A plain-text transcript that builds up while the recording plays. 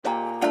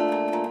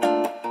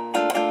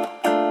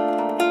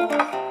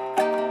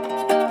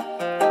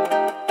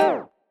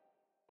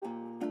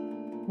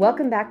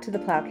Welcome back to the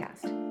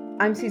Plowcast.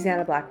 I'm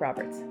Susannah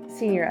Black-Roberts,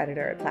 Senior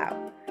Editor at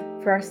Plow.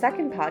 For our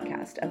second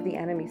podcast of the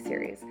Enemy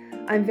series,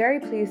 I'm very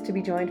pleased to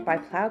be joined by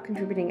Plow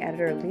contributing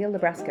editor Leah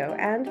Libresco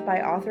and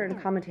by author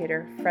and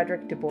commentator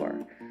Fredrik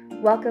deBoer.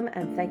 Welcome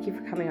and thank you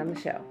for coming on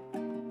the show.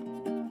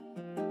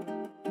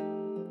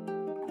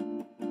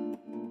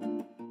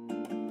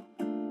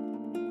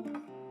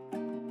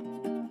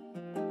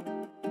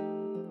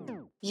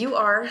 You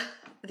are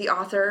the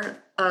author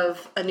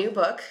of a new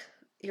book,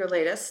 your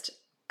latest,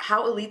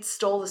 How Elites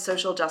Stole the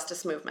Social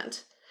Justice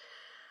Movement.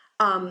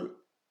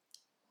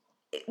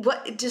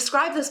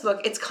 Describe this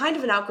book. It's kind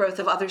of an outgrowth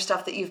of other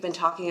stuff that you've been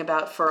talking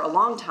about for a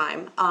long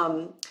time.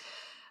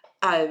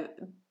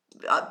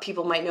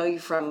 People might know you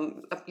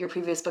from your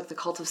previous book, The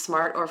Cult of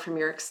Smart, or from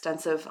your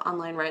extensive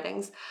online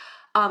writings.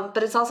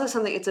 But it's also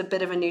something, it's a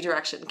bit of a new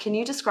direction. Can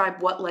you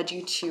describe what led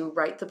you to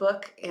write the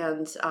book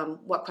and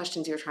what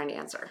questions you were trying to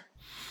answer?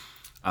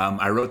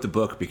 I wrote the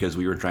book because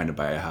we were trying to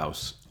buy a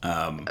house,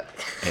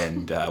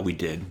 and we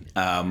did.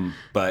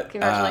 But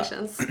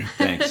congratulations.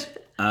 Thanks.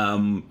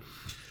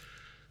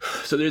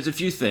 So there's a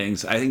few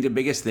things. I think the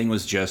biggest thing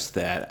was just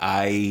that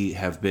I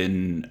have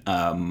been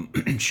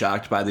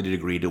shocked by the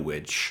degree to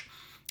which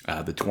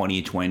the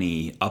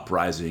 2020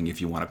 uprising,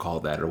 if you want to call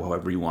it that, or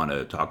however you want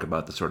to talk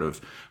about the sort of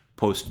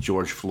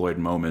post-George Floyd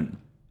moment,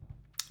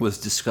 was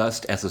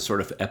discussed as a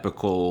sort of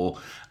epical,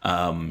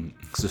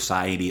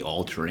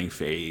 society-altering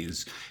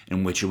phase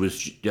in which it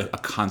was a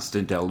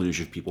constant deluge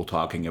of people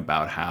talking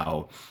about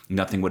how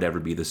nothing would ever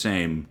be the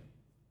same.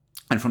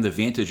 And from the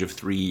vantage of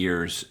 3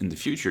 years in the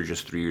future,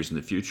 just 3 years in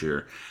the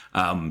future,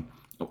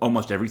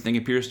 almost everything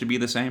appears to be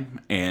the same.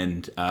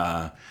 And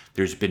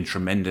there's been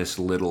tremendous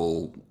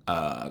little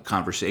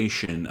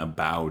conversation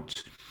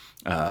about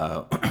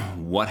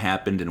what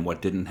happened and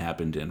what didn't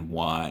happen and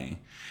why.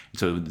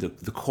 So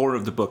the core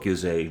of the book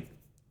is a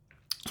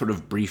sort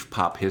of brief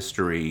pop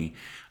history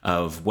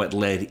of what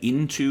led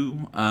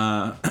into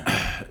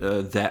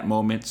that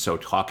moment. So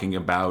talking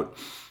about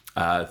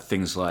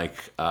things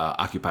like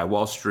Occupy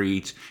Wall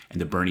Street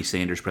and the Bernie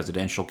Sanders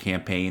presidential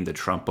campaign, the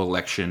Trump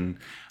election,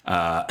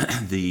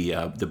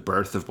 the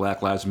birth of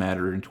Black Lives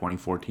Matter in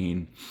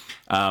 2014,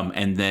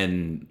 and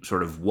then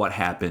sort of what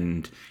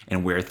happened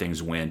and where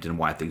things went and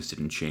why things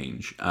didn't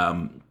change.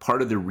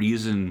 Part of the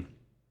reason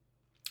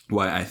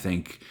why I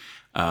think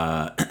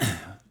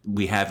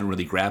we haven't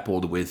really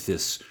grappled with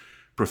this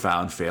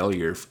profound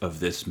failure of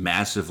this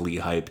massively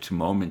hyped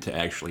moment to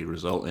actually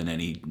result in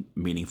any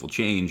meaningful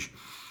change,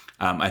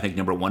 I think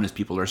number one is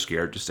people are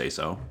scared to say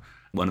so.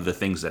 One of the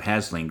things that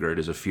has lingered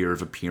is a fear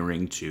of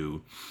appearing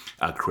to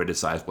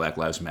criticize Black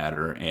Lives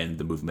Matter and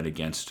the movement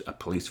against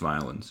police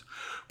violence.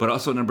 But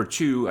also number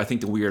two, I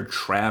think that we are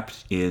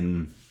trapped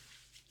in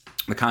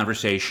the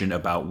conversation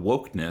about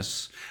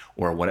wokeness,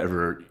 or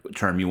whatever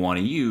term you want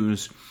to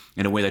use,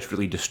 in a way that's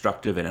really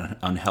destructive and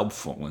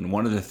unhelpful. And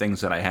one of the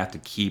things that I have to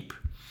keep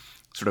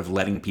sort of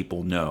letting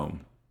people know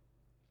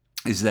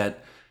is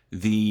that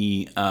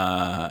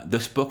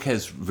this book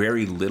has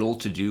very little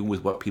to do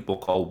with what people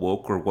call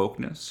woke or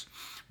wokeness,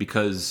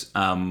 because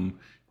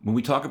when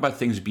we talk about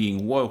things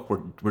being woke,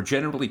 we're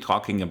generally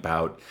talking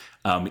about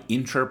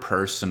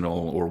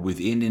interpersonal or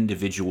within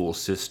individual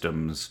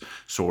systems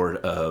sort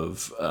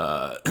of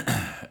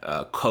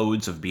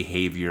codes of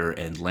behavior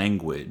and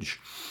language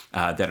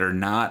that are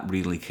not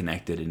really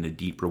connected in a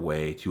deeper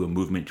way to a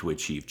movement to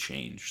achieve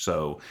change.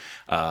 So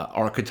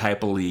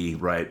archetypally,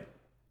 right,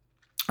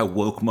 a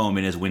woke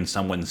moment is when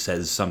someone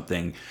says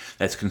something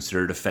that's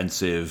considered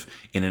offensive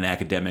in an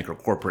academic or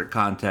corporate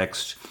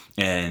context,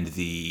 and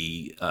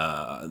the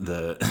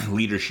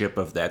leadership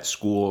of that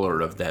school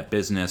or of that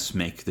business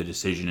make the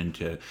decision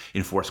to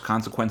enforce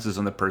consequences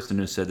on the person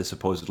who said the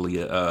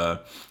supposedly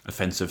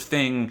offensive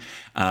thing,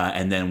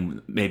 and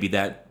then maybe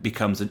that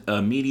becomes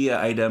a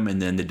media item,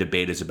 and then the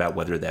debate is about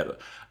whether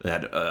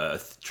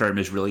that term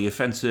is really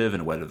offensive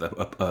and whether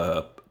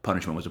the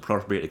punishment was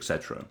appropriate,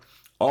 etc.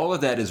 All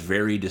of that is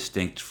very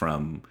distinct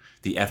from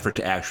the effort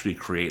to actually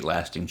create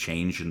lasting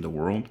change in the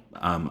world.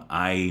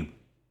 I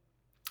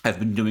have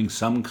been doing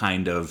some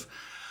kind of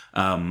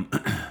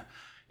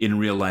in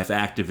real life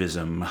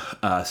activism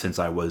since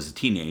I was a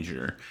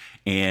teenager.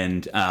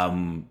 And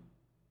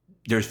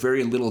there's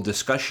very little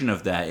discussion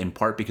of that, in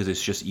part because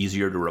it's just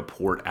easier to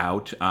report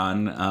out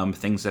on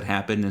things that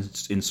happen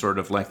in sort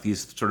of like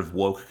these sort of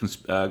woke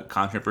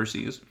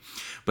controversies.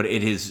 But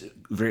it has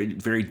very,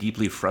 very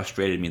deeply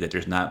frustrated me that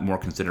there's not more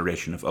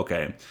consideration of,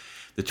 okay,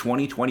 the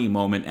 2020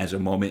 moment as a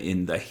moment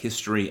in the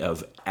history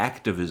of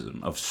activism,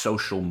 of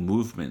social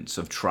movements,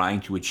 of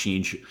trying to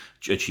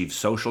achieve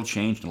social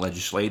change and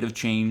legislative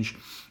change.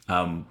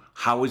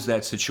 How is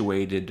that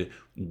situated?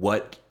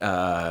 What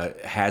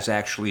has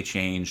actually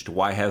changed?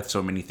 Why have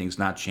so many things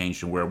not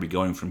changed? And where are we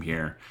going from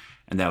here?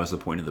 And that was the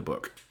point of the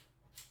book.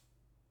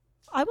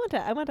 I want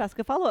to ask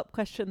a follow-up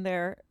question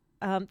there,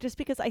 just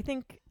because I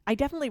think I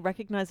definitely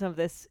recognize some of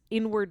this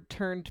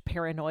inward-turned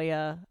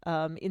paranoia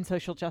in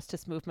social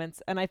justice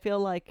movements. And I feel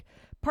like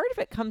part of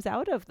it comes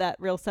out of that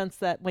real sense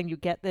that when you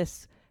get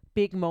this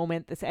big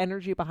moment, this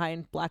energy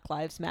behind Black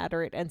Lives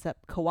Matter, it ends up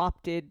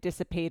co-opted,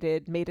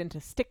 dissipated, made into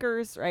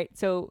stickers, right?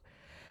 So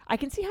I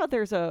can see how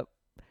there's a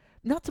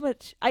not so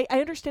much. I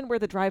understand where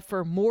the drive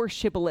for more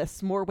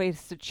shibboleths, more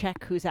ways to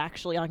check who's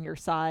actually on your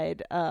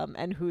side,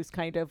 and who's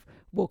kind of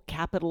woke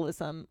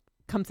capitalism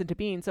comes into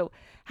being. So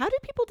how do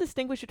people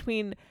distinguish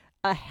between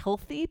a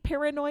healthy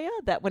paranoia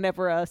that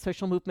whenever a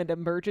social movement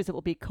emerges, it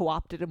will be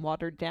co-opted and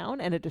watered down,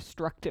 and a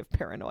destructive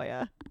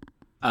paranoia?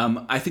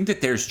 I think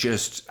that there's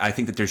just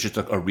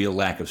a real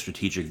lack of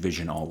strategic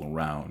vision all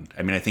around.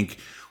 I mean, I think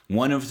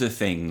one of the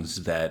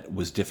things that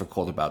was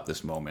difficult about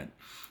this moment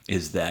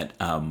is that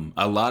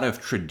a lot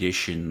of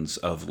traditions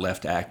of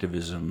left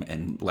activism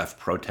and left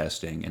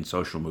protesting and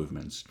social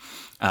movements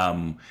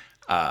have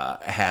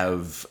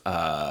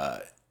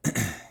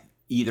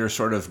either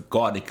sort of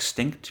got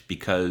extinct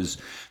because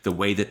the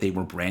way that they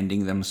were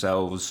branding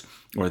themselves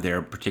or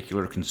their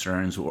particular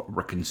concerns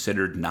were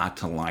considered not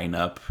to line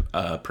up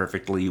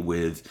perfectly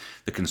with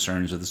the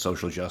concerns of the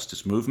social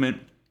justice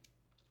movement.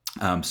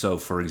 So,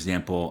 for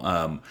example,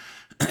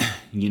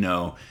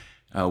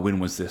 when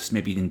was this?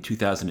 Maybe in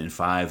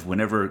 2005,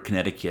 whenever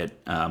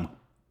Connecticut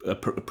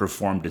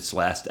performed its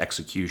last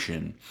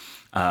execution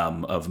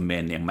of a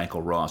man named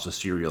Michael Ross, a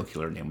serial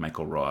killer named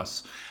Michael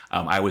Ross.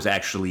 I was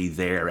actually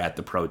there at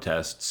the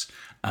protests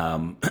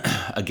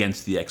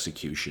against the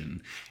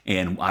execution.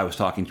 And I was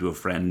talking to a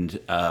friend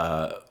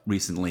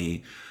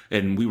recently,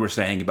 and we were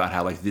saying about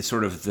how like this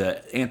sort of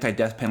the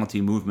anti-death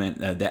penalty movement,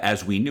 that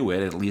as we knew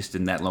it, at least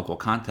in that local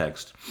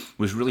context,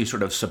 was really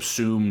sort of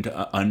subsumed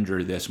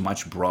under this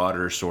much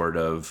broader sort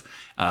of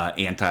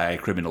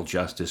anti-criminal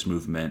justice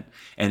movement.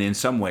 And in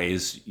some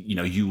ways,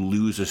 you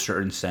lose a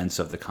certain sense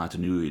of the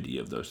continuity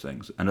of those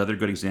things. Another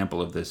good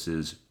example of this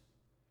is,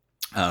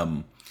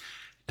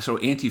 so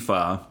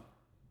Antifa,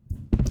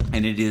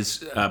 and it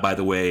is, by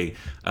the way,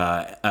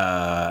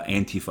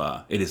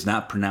 Antifa. It is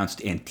not pronounced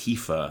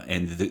Antifa.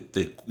 And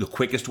the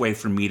quickest way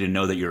for me to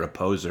know that you're a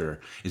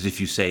poser is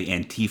if you say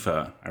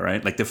Antifa, all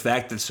right? Like the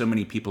fact that so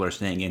many people are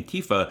saying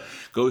Antifa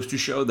goes to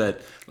show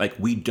that like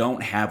we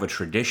don't have a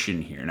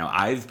tradition here. Now,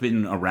 I've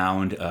been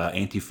around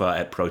Antifa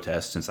at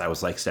protests since I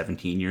was like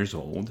 17 years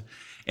old.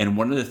 And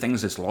one of the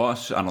things that's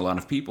lost on a lot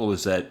of people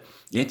is that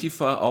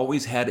Antifa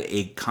always had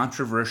a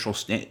controversial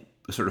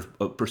sort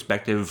of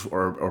perspective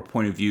or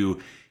point of view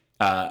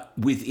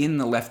within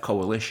the left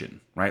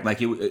coalition, right?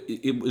 Like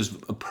it was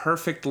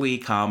perfectly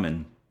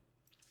common,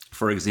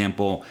 for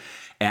example,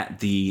 at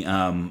the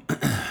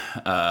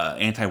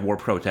anti-war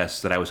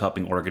protests that I was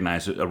helping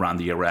organize around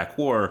the Iraq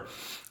War,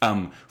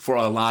 for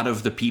a lot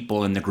of the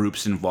people in the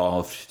groups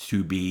involved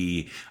to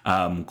be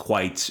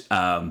quite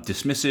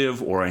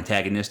dismissive or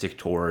antagonistic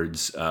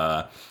towards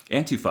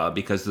Antifa,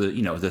 because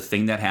the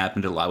thing that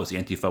happened a lot was the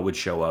Antifa would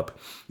show up,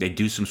 they'd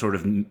do some sort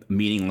of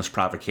meaningless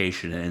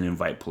provocation and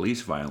invite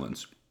police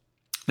violence.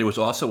 There was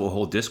also a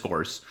whole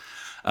discourse,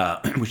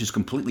 which is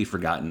completely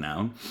forgotten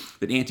now,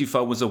 that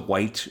Antifa was a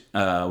white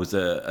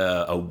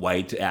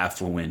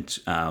affluent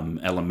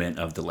element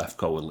of the left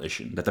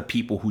coalition. That the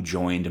people who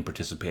joined and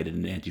participated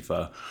in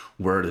Antifa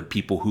were the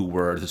people who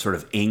were the sort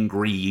of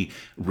angry,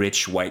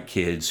 rich white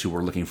kids who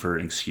were looking for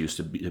an excuse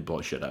to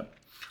blow shit up.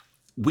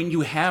 When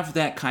you have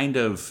that kind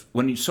of,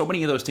 so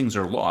many of those things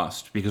are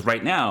lost, because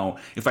right now,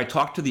 if I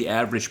talk to the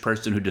average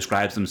person who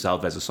describes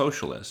themselves as a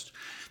socialist,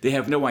 they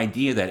have no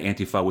idea that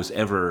Antifa was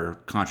ever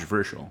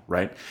controversial,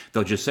 right?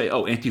 They'll just say,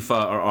 "Oh, Antifa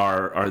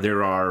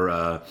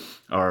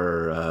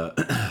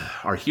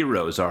are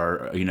heroes,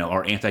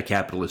 are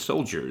anti-capitalist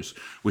soldiers,"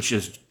 which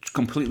has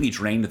completely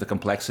drained the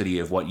complexity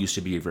of what used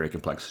to be a very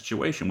complex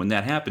situation. When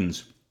that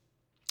happens,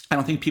 I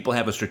don't think people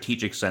have a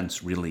strategic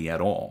sense really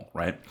at all,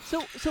 right?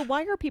 So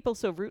why are people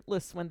so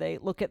rootless when they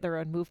look at their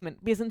own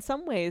movement? Because in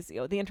some ways,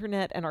 the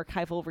internet and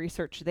archival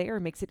research there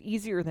makes it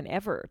easier than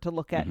ever to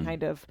look at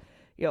kind of,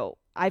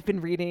 I've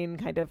been reading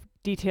kind of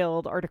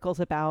detailed articles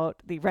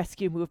about the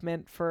rescue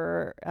movement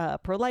for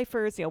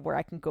pro-lifers, where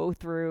I can go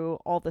through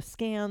all the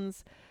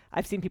scans.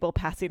 I've seen people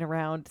passing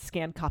around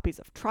scanned copies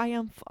of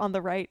Triumph on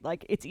the right.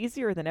 Like, it's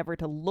easier than ever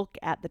to look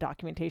at the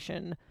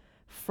documentation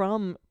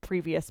from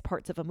previous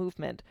parts of a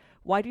movement.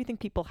 Why do you think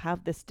people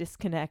have this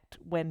disconnect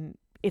when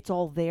it's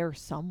all there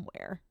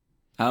somewhere?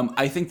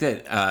 I think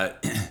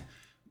that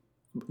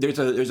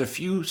there's a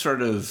few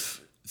sort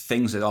of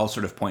things that all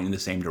sort of point in the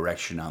same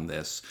direction on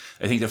this.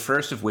 I think the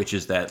first of which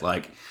is that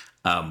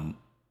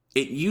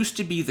it used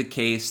to be the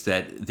case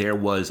that there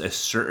was a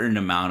certain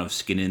amount of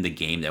skin in the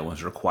game that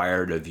was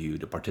required of you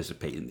to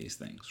participate in these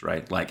things,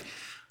 right? Like,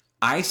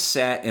 I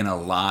sat in a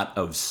lot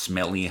of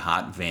smelly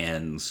hot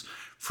vans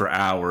for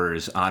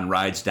hours on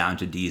rides down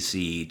to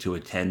DC to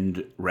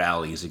attend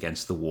rallies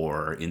against the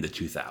war in the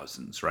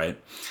 2000s, right?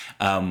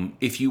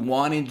 If you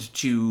wanted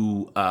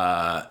to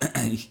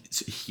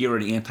hear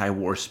an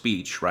anti-war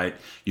speech, right,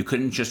 you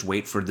couldn't just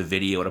wait for the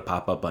video to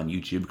pop up on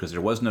YouTube, because there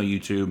was no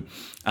YouTube,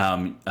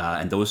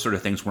 and those sort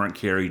of things weren't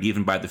carried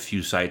even by the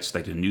few sites,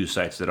 like the news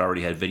sites that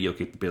already had video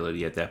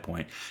capability at that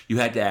point. You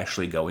had to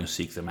actually go and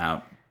seek them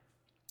out.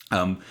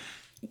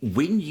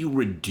 when you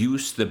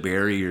reduce the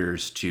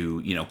barriers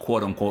to,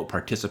 quote unquote,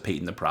 participate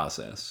in the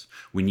process,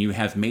 when you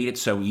have made it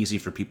so easy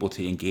for people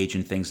to engage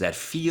in things that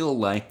feel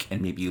like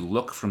and maybe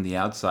look from the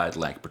outside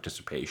like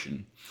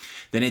participation,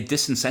 then it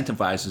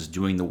disincentivizes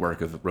doing the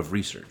work of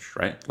research,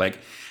 right? Like,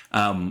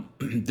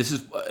 this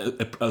is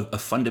a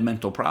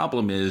fundamental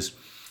problem is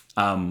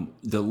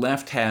the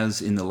left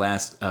has, in the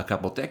last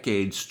couple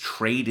decades,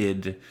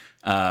 traded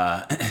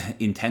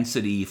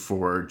intensity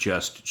for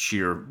just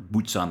sheer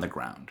boots on the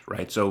ground,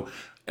 right? So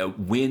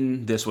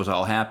when this was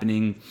all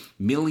happening,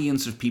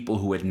 millions of people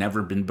who had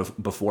never been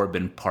before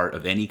been part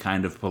of any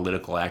kind of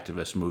political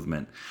activist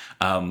movement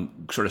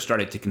sort of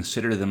started to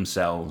consider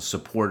themselves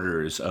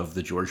supporters of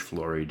the George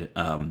Floyd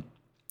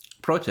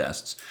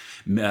protests.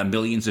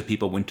 Millions of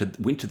people went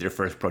to their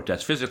first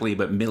protest physically,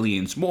 but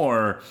millions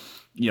more,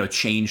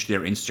 changed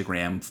their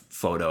Instagram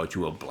photo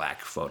to a black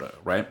photo,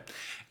 right?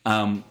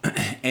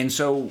 And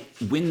so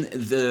when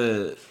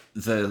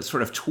the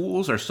sort of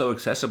tools are so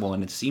accessible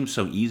and it seems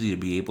so easy to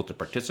be able to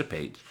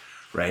participate,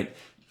 right?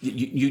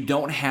 You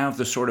don't have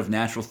the sort of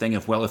natural thing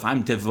of, well, if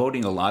I'm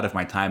devoting a lot of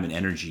my time and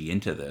energy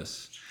into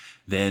this,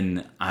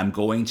 then I'm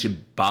going to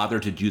bother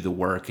to do the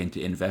work and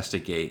to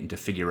investigate and to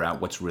figure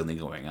out what's really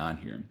going on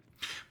here.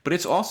 But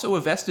it's also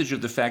a vestige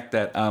of the fact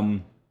that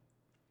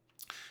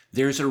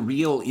there's a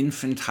real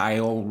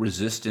infantile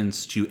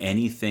resistance to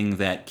anything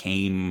that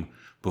came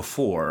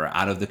before,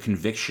 out of the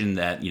conviction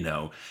that,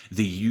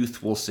 the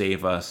youth will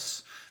save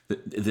us.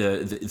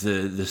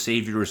 The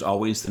savior is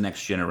always the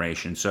next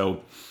generation.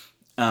 So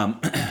I'm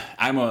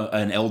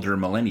an elder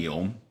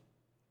millennial.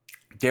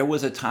 There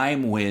was a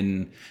time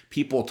when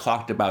people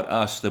talked about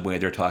us the way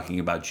they're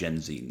talking about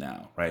Gen Z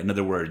now, right? In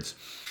other words,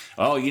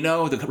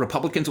 the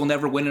Republicans will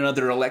never win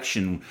another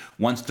election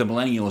once the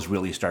millennials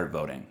really start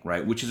voting,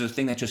 right? Which is a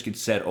thing that just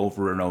gets said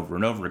over and over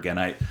and over again.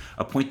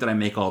 A point that I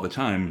make all the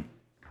time.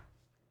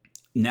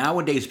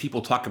 Nowadays,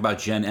 people talk about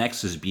Gen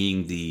X as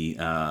being the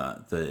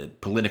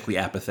politically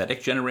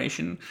apathetic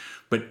generation,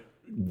 but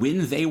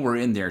when they were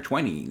in their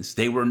 20s,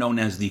 they were known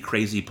as the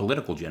crazy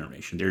political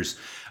generation. There's,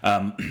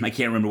 I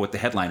can't remember what the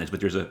headline is, but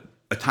there's a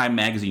Time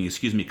magazine,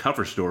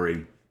 cover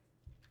story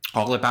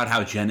all about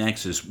how Gen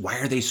X is, why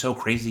are they so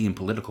crazy and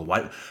political?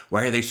 Why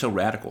are they so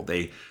radical?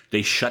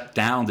 They shut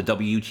down the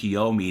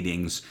WTO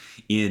meetings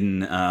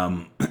in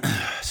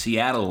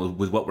Seattle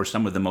with what were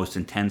some of the most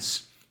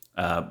intense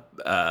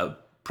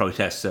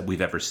protests that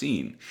we've ever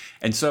seen.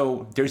 And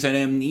so there's an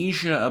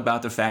amnesia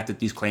about the fact that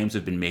these claims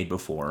have been made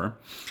before.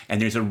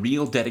 And there's a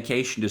real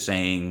dedication to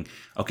saying,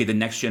 okay, the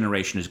next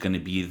generation is going to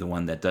be the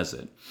one that does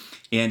it.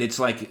 And it's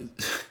like,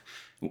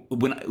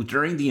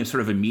 during the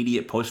sort of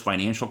immediate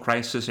post-financial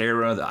crisis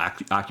era, the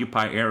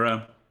Occupy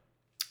era,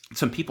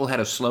 some people had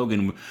a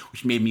slogan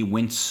which made me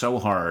wince so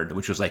hard,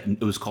 which was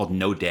it was called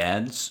 "No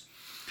Dads,"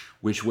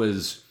 which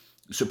was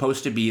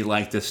supposed to be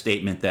like the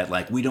statement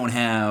that we don't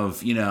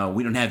have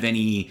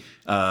any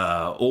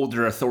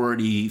older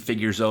authority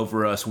figures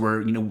over us.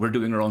 We're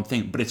doing our own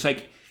thing. But it's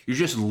like you're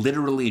just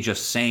literally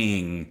just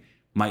saying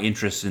my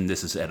interest in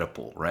this is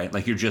Oedipal, right?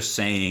 Like you're just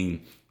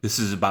saying this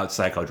is about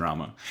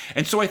psychodrama.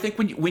 And so I think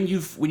when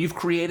you've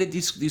created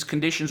these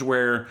conditions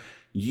where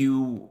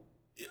you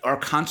are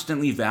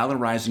constantly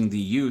valorizing the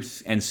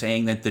youth and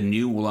saying that the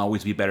new will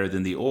always be better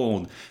than the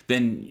old,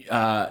 then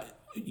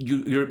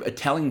you're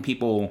telling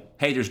people,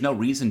 hey, there's no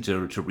reason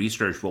to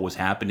research what was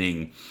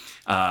happening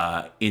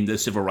in the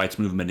civil rights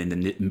movement in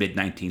the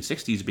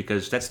mid-1960s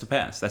because that's the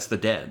past, that's the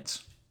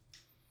deads.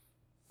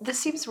 This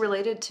seems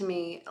linked to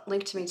me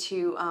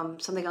to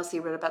something else that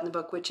you wrote about in the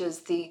book, which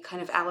is the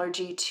kind of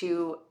allergy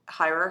to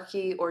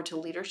hierarchy or to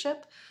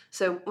leadership.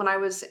 So when I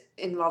was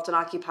involved in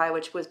Occupy,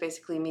 which was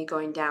basically me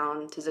going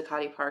down to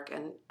Zuccotti Park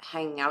and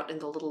hanging out in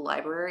the little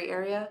library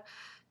area,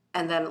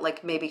 and then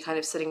maybe kind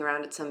of sitting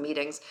around at some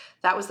meetings,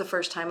 that was the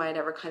first time I had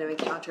ever kind of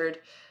encountered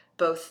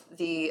both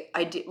the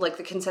idea,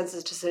 the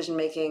consensus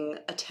decision-making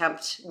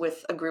attempt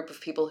with a group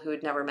of people who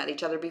had never met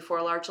each other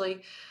before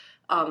largely,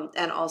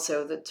 and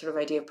also the sort of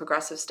idea of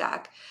progressive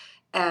stack.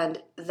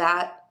 And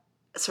that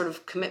sort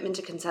of commitment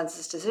to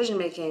consensus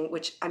decision-making,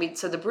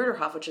 so the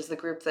Bruderhof, which is the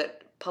group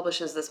that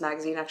publishes this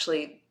magazine,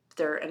 actually,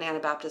 they're an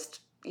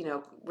Anabaptist,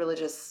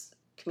 religious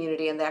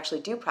community, and they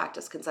actually do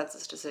practice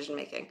consensus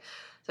decision-making.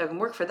 So I can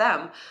work for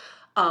them.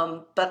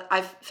 But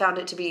I've found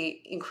it to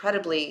be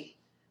incredibly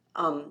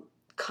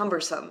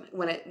cumbersome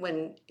when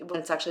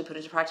it's actually put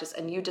into practice.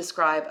 And you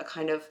describe a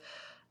kind of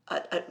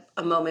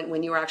a moment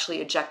when you were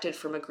actually ejected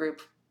from a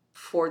group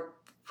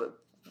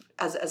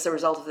as a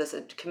result of this,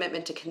 a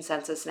commitment to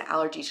consensus and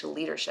allergy to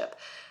leadership.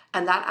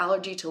 And that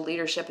allergy to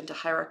leadership and to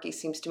hierarchy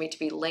seems to me to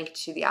be linked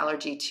to the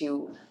allergy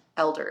to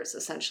elders,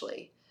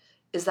 essentially.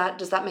 Does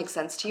that make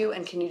sense to you?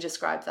 And can you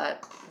describe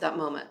that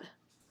moment?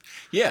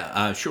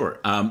 Yeah, sure.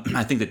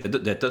 I think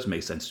that does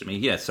make sense to me.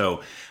 Yeah,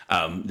 so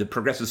the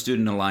Progressive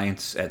Student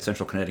Alliance at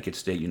Central Connecticut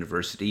State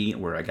University,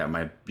 where I got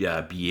my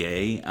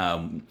BA,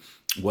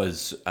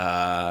 was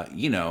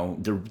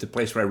the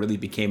place where I really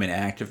became an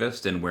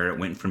activist, and where it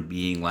went from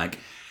being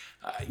a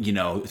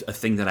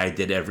thing that I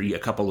did a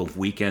couple of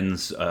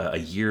weekends a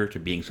year to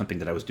being something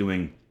that I was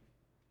doing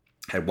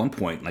at one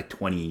point like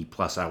 20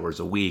 plus hours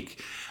a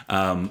week.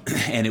 And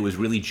it was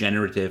really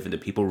generative, and the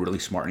people were really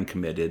smart and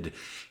committed.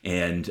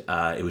 And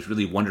it was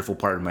really a wonderful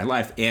part of my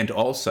life. And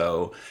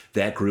also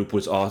that group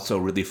was also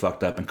really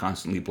fucked up and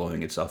constantly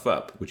blowing itself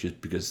up, which is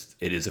because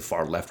it is a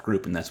far left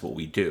group, and that's what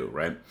we do,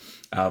 right?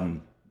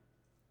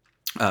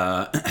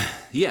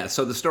 Yeah,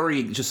 so the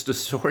story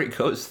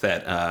goes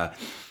that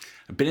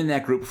I've been in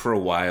that group for a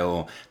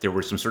while. There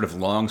were some sort of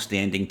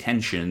long-standing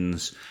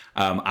tensions.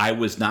 I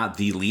was not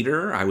the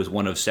leader. I was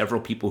one of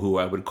several people who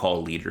I would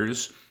call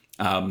leaders.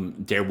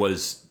 There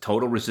was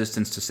total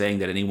resistance to saying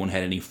that anyone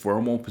had any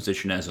formal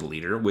position as a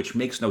leader, which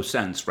makes no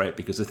sense, right?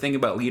 Because the thing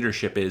about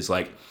leadership is,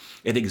 like,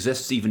 it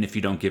exists even if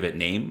you don't give it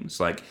names.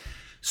 Like,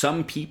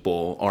 some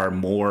people are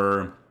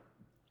more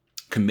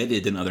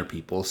committed than other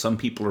people. Some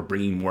people are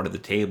bringing more to the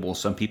table.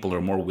 Some people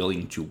are more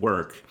willing to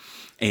work.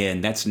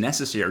 And that's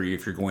necessary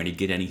if you're going to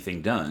get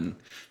anything done.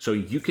 So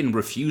you can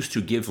refuse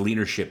to give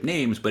leadership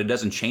names, but it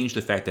doesn't change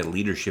the fact that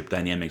leadership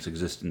dynamics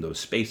exist in those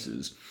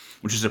spaces,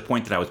 which is a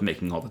point that I was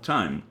making all the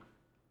time.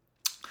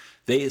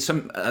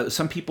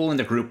 Some people in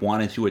the group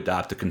wanted to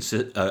adopt a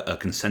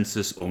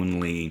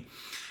consensus-only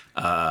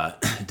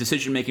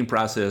decision-making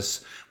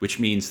process, which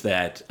means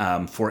that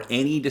for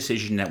any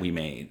decision that we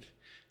made,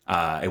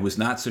 it was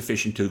not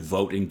sufficient to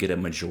vote and get a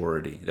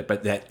majority,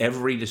 but that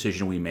every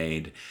decision we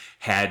made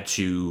had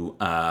to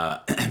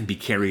be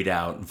carried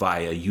out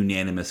via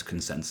unanimous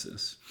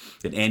consensus.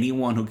 That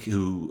anyone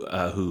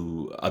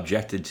who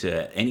objected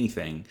to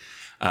anything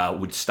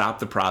would stop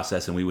the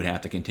process, and we would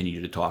have to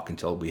continue to talk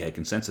until we had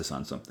consensus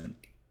on something.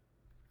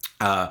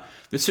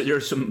 There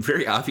are some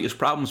very obvious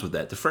problems with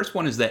that. The first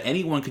one is that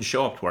anyone could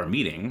show up to our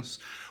meetings.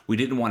 We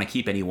didn't want to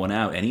keep anyone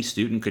out. Any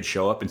student could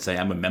show up and say,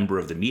 I'm a member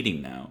of the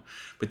meeting now.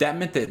 But that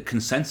meant that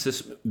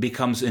consensus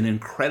becomes an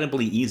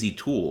incredibly easy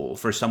tool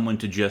for someone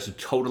to just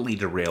totally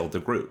derail the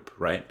group,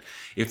 right?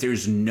 If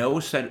there's no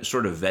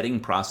sort of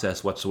vetting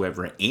process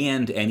whatsoever,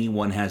 and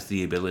anyone has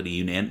the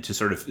ability to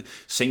sort of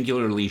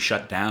singularly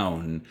shut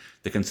down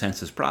the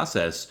consensus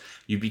process,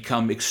 you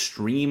become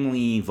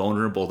extremely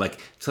vulnerable,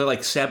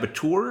 to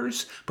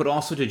saboteurs, but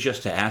also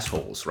to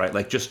assholes, right?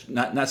 Like, just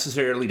not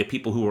necessarily to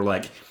people who are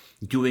like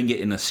doing it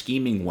in a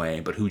scheming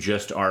way, but who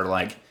just are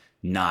like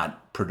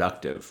not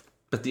productive.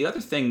 But the other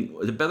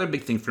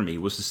big thing for me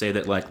was to say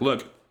that, like,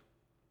 look,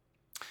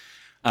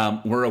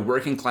 we're a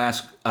working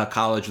class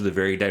college with a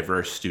very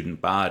diverse student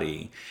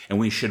body, and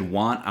we should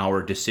want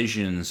our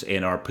decisions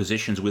and our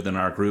positions within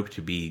our group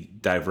to be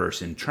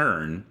diverse in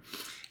turn.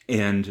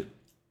 And,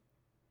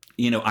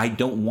 I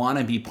don't want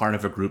to be part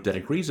of a group that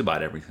agrees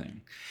about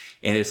everything.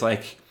 And it's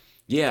like,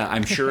 yeah,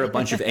 I'm sure a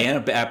bunch of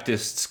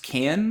Anabaptists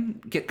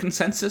can get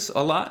consensus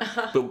a lot,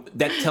 but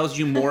that tells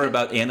you more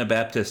about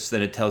Anabaptists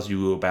than it tells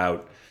you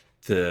about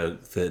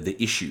the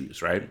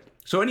issues, right?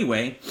 So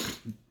anyway,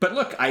 but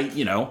look,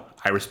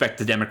 I respect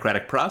the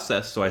democratic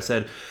process. So I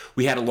said,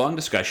 we had a long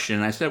discussion,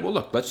 and I said, well,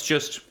 look, let's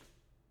just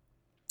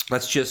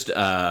take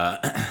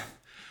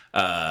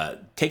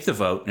the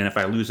vote, and if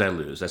I lose, I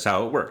lose. That's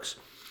how it works.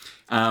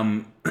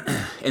 And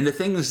the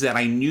thing is that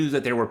I knew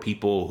that there were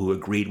people who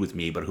agreed with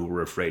me, but who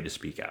were afraid to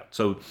speak out.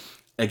 So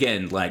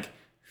again, like,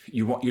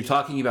 you're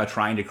talking about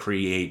trying to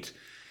create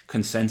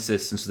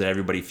consensus so that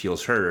everybody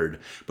feels heard,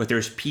 but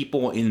there's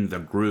people in the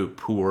group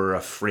who are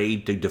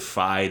afraid to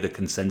defy the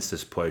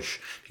consensus push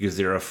because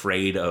they're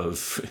afraid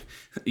of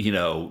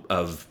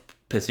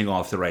pissing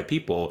off the right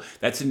people.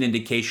 That's an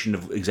indication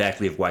of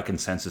why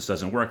consensus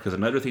doesn't work. Because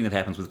another thing that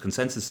happens with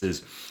consensus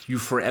is you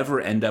forever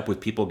end up with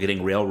people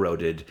getting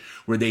railroaded,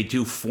 where they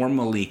do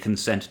formally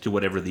consent to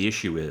whatever the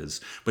issue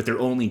is, but they're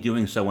only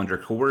doing so under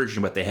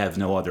coercion, but they have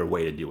no other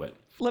way to do it.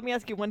 Let me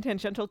ask you one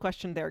tangential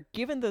question there.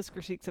 Given those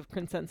critiques of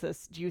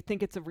consensus, do you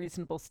think it's a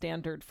reasonable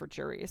standard for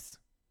juries?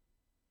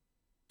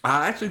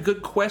 That's a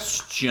good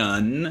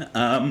question.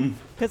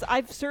 Because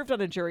I've served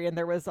on a jury, and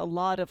there was a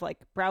lot of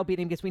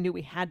browbeating because we knew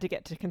we had to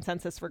get to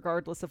consensus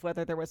regardless of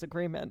whether there was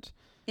agreement.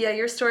 Yeah,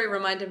 your story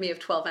reminded me of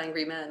 12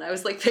 Angry Men. I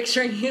was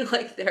picturing you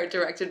they're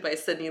directed by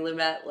Sidney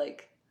Lumet.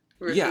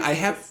 Yeah, I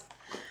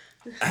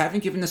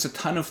haven't given this a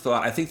ton of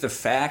thought. I think the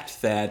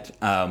fact that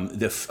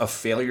a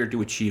failure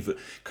to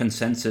achieve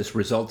consensus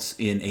results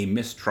in a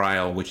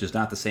mistrial, which is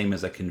not the same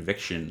as a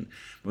conviction,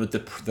 but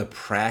the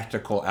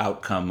practical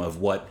outcome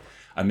of what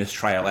a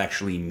mistrial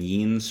actually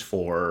means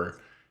for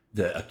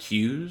the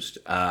accused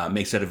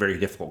makes that a very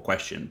difficult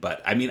question.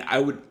 But I mean, I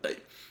would,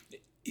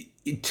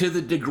 to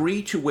the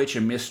degree to which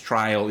a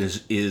mistrial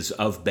is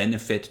of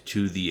benefit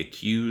to the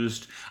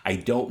accused, I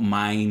don't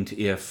mind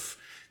if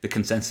the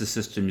consensus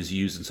system is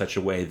used in such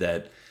a way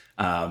that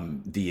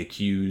the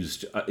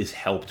accused is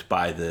helped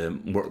by the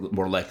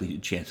more likely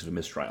chance of a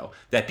mistrial.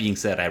 That being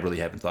said, I really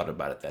haven't thought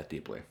about it that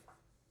deeply.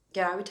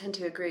 Yeah, I would tend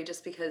to agree,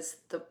 just because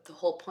the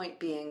whole point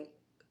being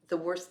the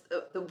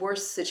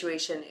worst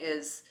situation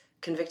is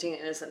convicting an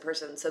innocent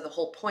person. So the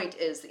whole point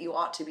is that you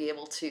ought to be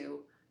able to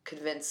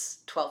convince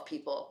 12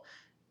 people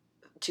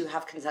to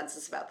have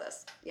consensus about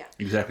this. Yeah.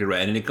 Exactly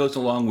right. And it goes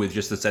along with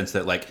just the sense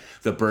that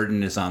the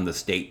burden is on the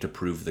state to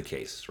prove the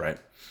case, right?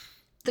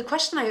 The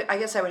question I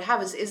guess I would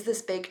have is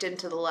this baked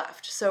into the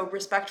left? So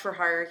respect for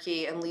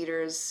hierarchy and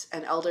leaders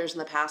and elders in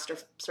the past are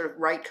sort of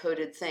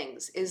right-coded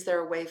things. Is there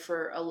a way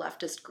for a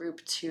leftist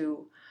group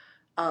to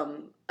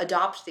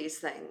adopt these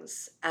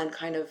things and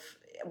kind of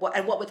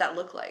what would that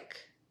look like?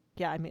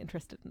 Yeah, I'm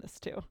interested in this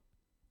too.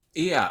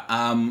 Yeah.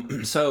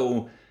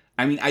 So,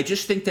 I mean, I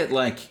just think that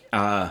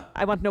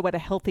I want to know what a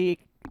healthy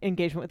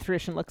engagement with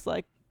tradition looks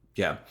like.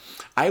 yeah,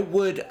 I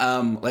would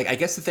I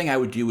guess the thing I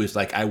would do is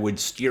I would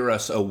steer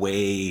us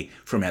away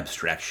from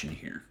abstraction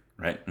here,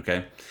 right?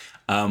 Okay.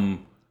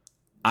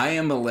 I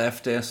am a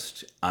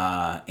leftist,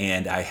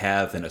 and I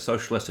have a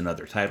socialist and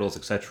other titles,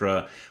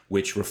 etc.,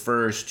 which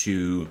refers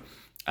to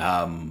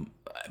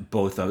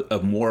both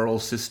a moral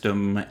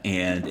system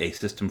and a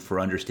system for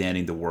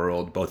understanding the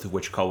world, both of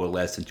which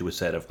coalesce into a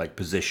set of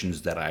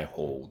positions that I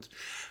hold.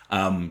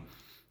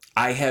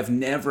 I have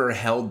never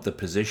held the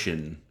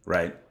position,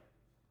 right,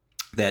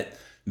 that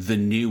the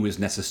new is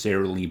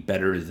necessarily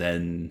better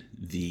than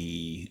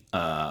the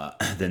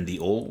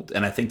old,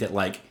 and I think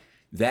that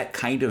that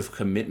kind of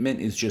commitment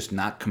is just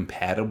not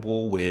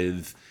compatible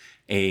with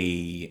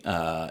a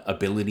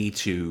ability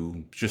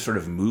to just sort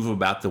of move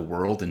about the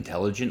world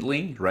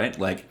intelligently, right?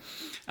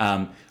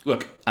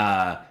 Look,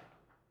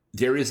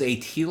 there is a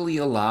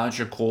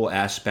teleological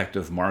aspect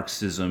of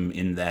Marxism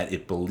in that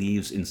it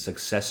believes in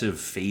successive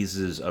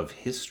phases of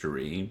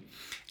history.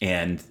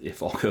 And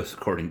if all goes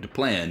according to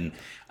plan,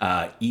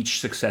 each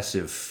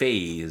successive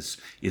phase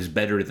is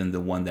better than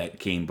the one that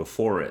came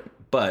before it.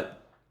 But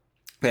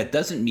that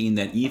doesn't mean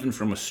that even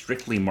from a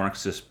strictly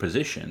Marxist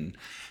position,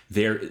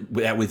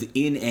 that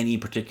within any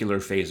particular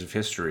phase of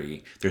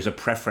history, there's a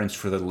preference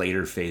for the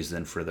later phase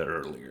than for the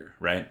earlier,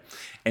 right?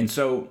 And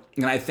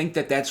I think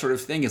that sort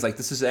of thing is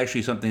this is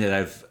actually something that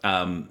I've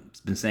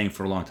been saying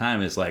for a long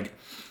time, is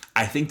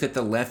I think that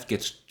the left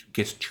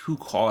gets too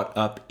caught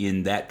up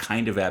in that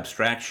kind of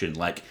abstraction,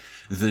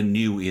 the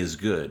new is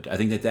good. I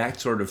think that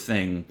sort of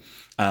thing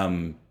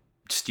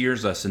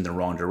steers us in the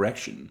wrong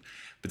direction.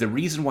 But the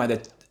reason why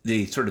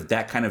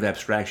that kind of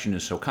abstraction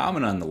is so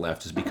common on the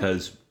left is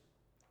because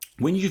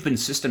when you've been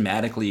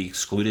systematically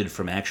excluded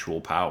from actual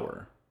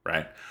power,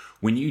 right?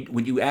 When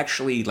you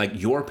actually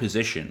your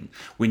position,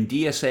 when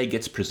DSA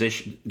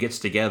gets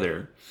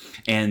together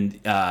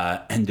and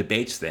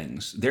debates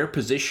things, their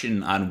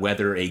position on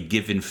whether a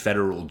given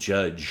federal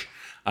judge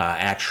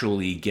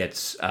actually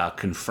gets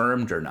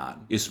confirmed or not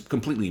is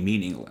completely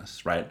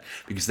meaningless, right?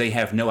 Because they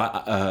have no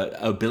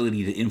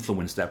ability to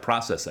influence that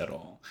process at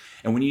all.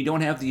 And when you don't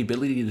have the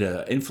ability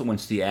to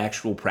influence the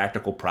actual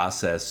practical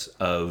process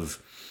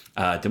of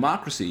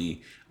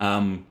democracy,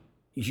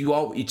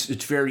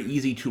 it's very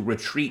easy to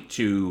retreat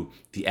to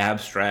the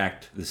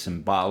abstract, the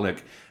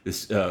symbolic,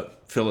 this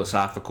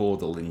philosophical,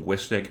 the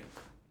linguistic.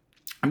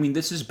 I mean,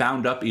 this is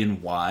bound up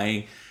in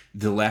why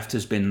the left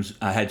has been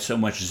had so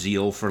much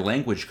zeal for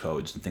language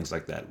codes and things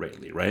like that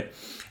lately, right?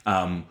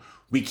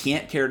 We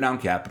can't tear down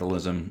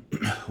capitalism.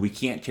 We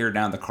can't tear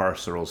down the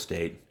carceral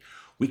state.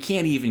 We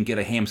can't even get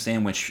a ham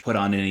sandwich put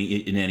on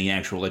in any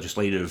actual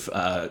legislative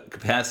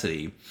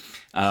capacity.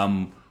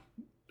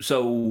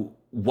 So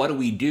what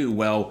do?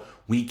 Well,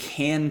 we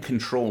can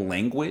control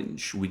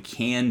language. We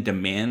can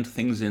demand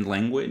things in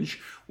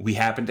language. We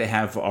happen to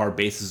have our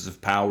bases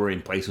of power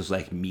in places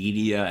like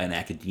media and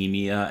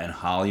academia and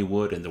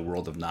Hollywood and the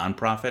world of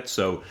nonprofits.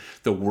 So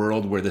the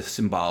world where the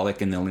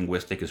symbolic and the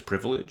linguistic is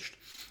privileged.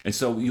 And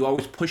so you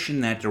always push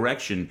in that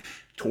direction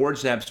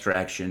towards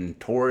abstraction,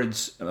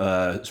 towards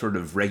sort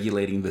of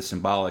regulating the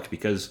symbolic,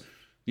 because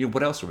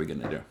what else are we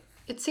going to do?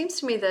 It seems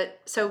to me that,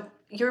 so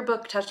your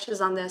book touches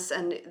on this,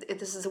 and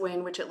this is a way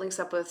in which it links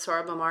up with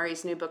Sohrab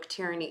Ahmari's new book,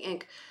 Tyranny,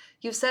 Inc.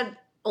 You've said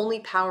only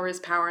power is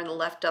power and the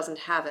left doesn't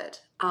have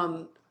it.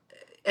 And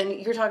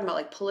you're talking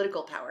about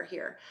political power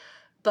here.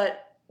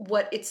 But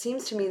what it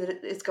seems to me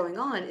that is going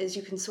on is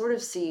you can sort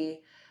of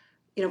see,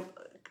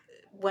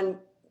 when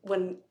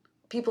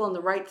people on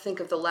the right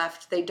think of the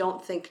left, they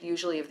don't think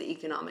usually of the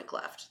economic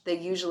left. They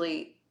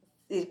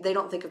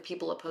don't think of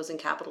people opposing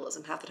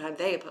capitalism. Half the time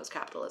they oppose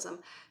capitalism.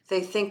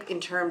 They think in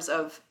terms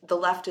of the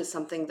left is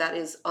something that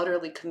is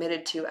utterly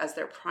committed to as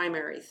their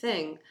primary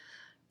thing,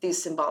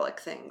 these symbolic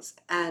things.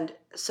 And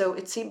so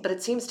it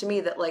seems to me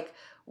that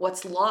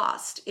what's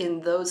lost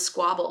in those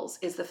squabbles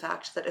is the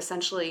fact that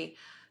essentially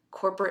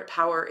corporate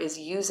power is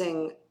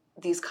using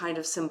these kind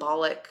of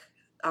symbolic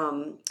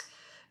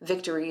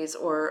victories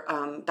or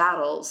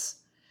battles,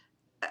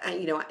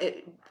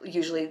 it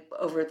usually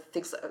over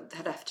things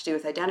that have to do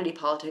with identity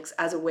politics,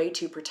 as a way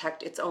to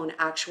protect its own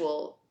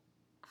actual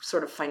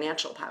sort of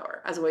financial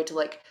power, as a way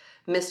to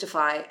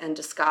mystify and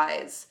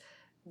disguise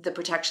the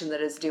protection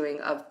that is doing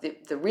of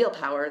the real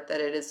power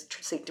that it is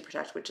seeking to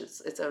protect, which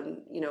is its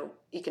own,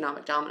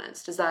 economic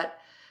dominance. Is that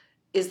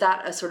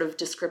a sort of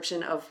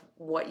description of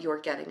what you're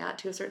getting at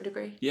to a certain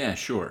degree? Yeah,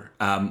 sure.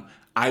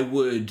 I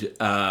would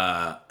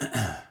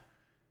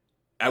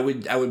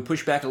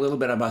push back a little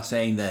bit about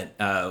saying that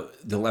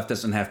the left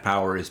doesn't have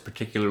power is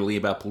particularly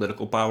about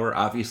political power.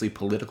 Obviously,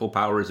 political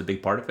power is a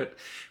big part of it,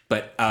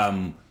 but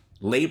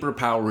labor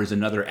power is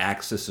another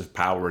axis of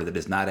power that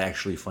is not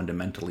actually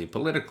fundamentally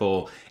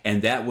political,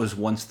 and that was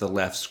once the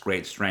left's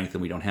great strength,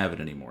 and we don't have it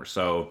anymore.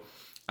 So,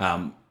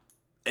 and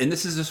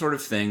this is the sort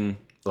of thing,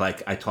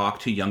 like, I talk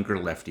to younger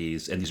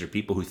lefties, and these are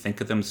people who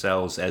think of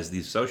themselves as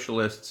these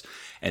socialists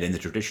and in the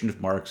tradition of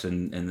Marx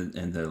and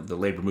the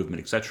labor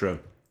movement, etc.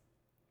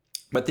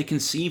 But they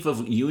conceive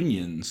of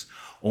unions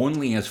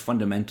only as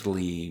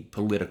fundamentally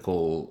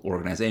political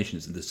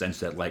organizations, in the sense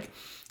that, like,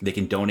 they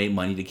can donate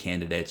money to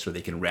candidates, or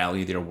they can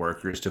rally their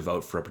workers to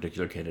vote for a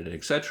particular candidate,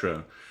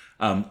 etc.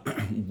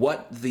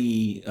 What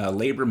the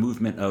labor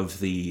movement of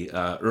the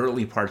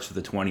early parts of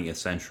the 20th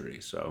century,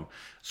 so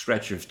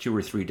stretch of 2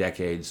 or 3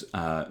 decades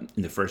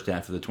in the first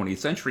half of the 20th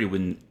century,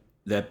 when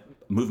that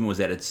movement was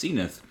at its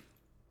zenith,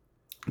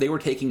 they were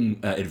taking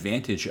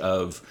advantage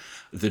of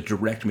the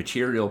direct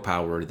material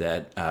power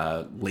that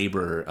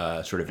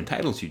labor sort of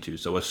entitles you to.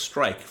 So a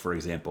strike, for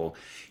example,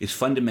 is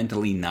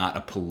fundamentally not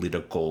a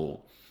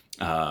political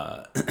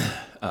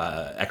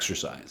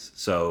exercise.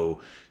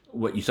 So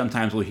what you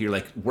sometimes will hear,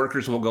 like,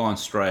 workers will go on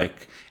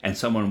strike and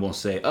someone will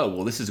say, oh,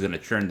 well, this is going to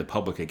turn the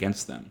public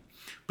against them.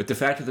 But the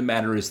fact of the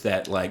matter is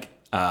that, like,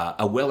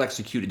 a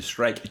well-executed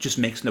strike, it just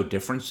makes no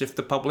difference if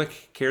the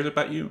public cares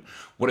about you.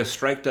 What a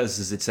strike does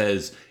is it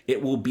says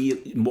it will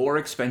be more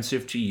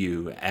expensive to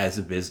you as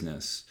a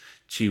business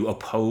to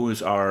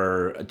oppose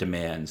our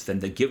demands than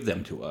to give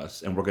them to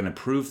us. And we're going to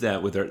prove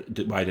that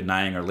by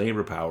denying our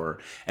labor power.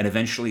 And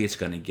eventually it's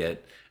going to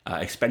get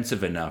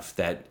expensive enough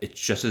that it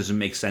just doesn't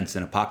make sense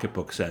in a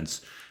pocketbook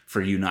sense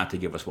for you not to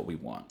give us what we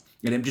want.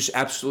 And it just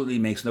absolutely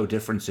makes no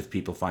difference if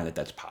people find that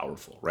that's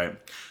powerful, right?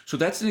 So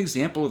that's an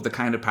example of the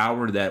kind of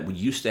power that we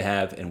used to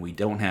have and we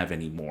don't have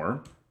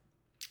anymore.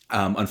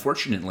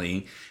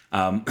 Unfortunately,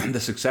 the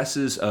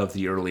successes of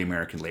the early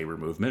American labor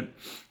movement,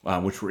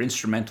 which were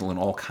instrumental in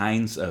all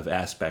kinds of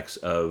aspects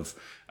of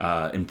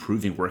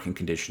improving working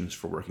conditions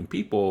for working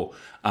people,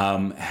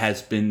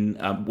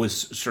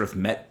 was sort of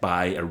met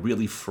by a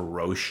really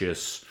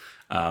ferocious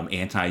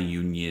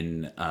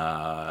anti-union,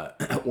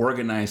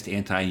 organized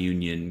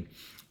anti-union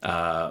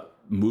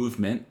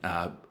movement,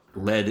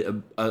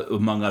 led,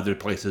 among other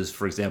places,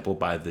 for example,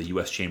 by the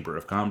U.S. Chamber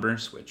of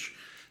Commerce, which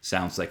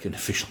sounds like an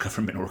official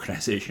government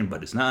organization,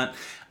 but it's not,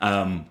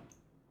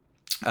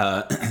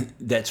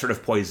 that sort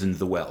of poisoned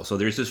the well. So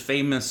there's this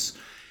famous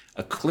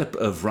clip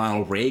of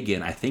Ronald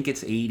Reagan, I think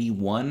it's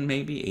 81,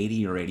 maybe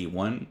 80 or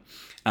 81,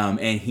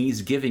 and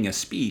he's giving a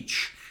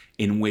speech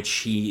in which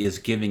he is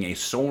giving a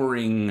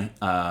soaring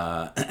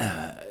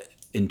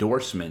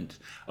endorsement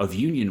of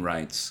union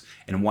rights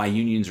and why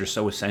unions are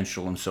so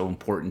essential and so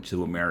important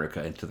to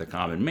America and to the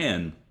common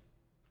man.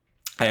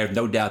 I have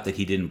no doubt that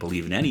he didn't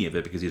believe in any of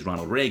it because he's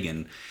Ronald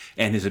Reagan,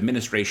 and his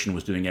administration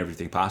was doing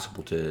everything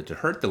possible to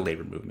hurt the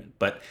labor movement.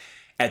 But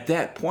at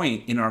that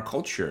point in our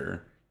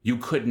culture, you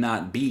could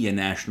not be a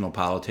national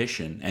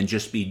politician and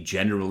just be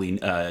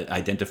generally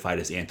identified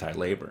as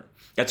anti-labor.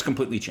 That's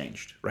completely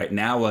changed. Right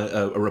now,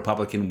 a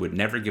Republican would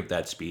never give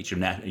that speech,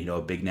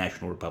 a big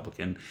national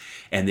Republican,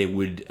 and they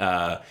would,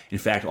 in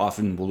fact,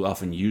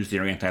 often use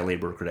their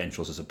anti-labor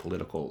credentials as a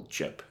political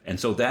chip. And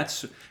so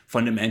that's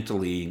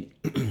fundamentally,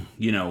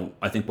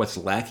 I think what's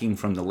lacking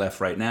from the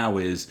left right now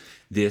is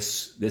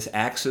this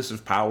axis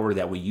of power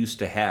that we used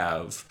to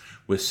have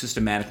was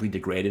systematically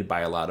degraded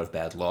by a lot of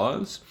bad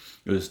laws.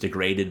 It was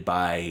degraded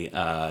by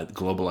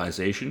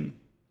globalization,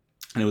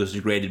 and it was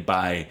degraded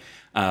by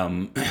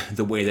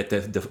the way that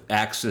the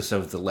axis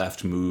of the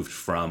left moved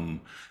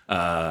from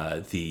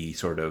the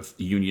sort of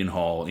union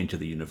hall into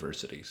the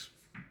universities.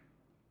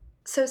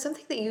 So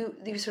something that you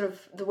sort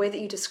of, the way that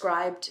you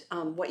described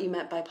what you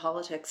meant by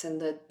politics and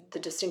the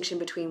distinction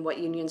between what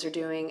unions are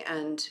doing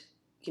and,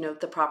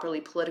 the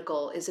properly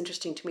political is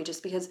interesting to me,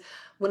 just because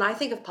when I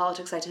think of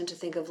politics, I tend to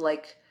think of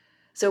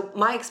so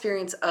my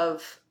experience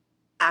of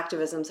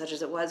activism, such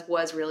as it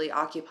was really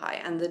Occupy.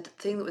 And the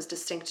thing that was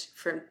distinct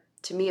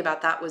to me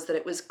about that was that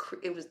it was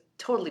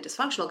totally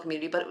dysfunctional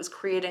community, but it was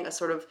creating a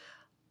sort of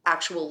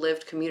actual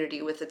lived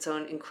community with its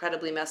own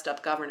incredibly messed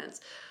up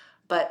governance.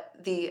 But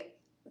the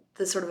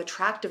sort of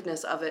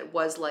attractiveness of it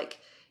was like,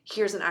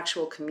 here's an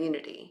actual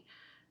community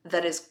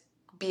that is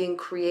being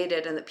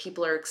created and that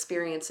people are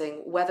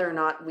experiencing, whether or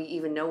not we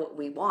even know what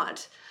we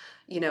want,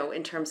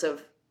 in terms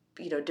of,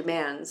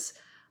 demands.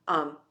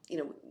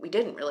 We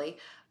didn't really,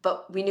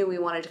 but we knew we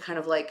wanted to kind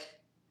of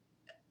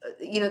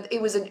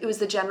it was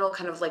the general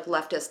kind of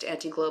leftist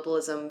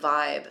anti-globalism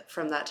vibe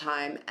from that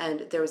time.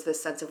 And there was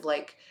this sense of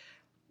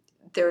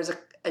there was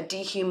a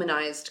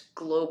dehumanized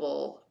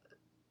global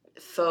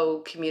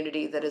faux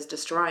community that is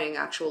destroying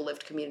actual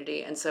lived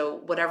community. And so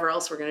whatever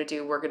else we're going to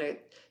do, we're going to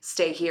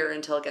stay here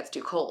until it gets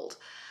too cold.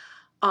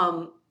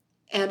 And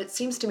it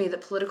seems to me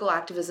that political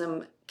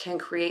activism can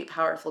create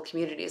powerful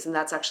communities. And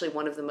that's actually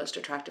one of the most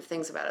attractive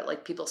things about it.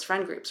 Like, people's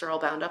friend groups are all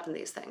bound up in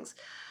these things.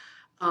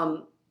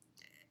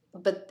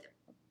 But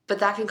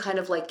that can kind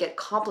of get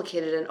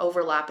complicated and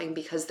overlapping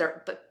because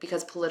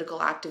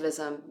political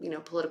activism,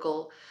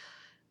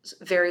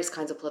 various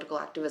kinds of political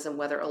activism,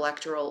 whether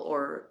electoral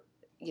or,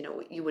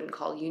 what you wouldn't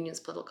call unions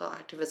political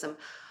activism,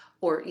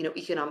 or,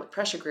 economic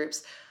pressure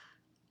groups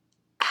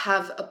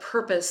have a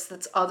purpose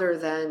that's other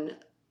than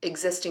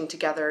existing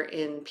together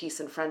in peace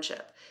and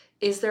friendship.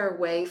 Is there a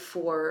way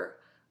for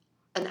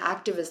an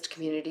activist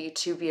community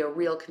to be a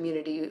real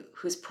community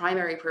whose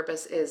primary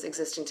purpose is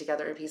existing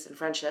together in peace and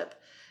friendship,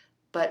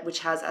 but which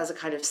has as a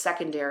kind of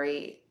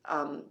secondary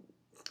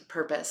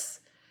purpose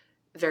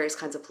various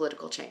kinds of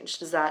political change?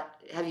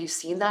 Have you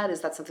seen that?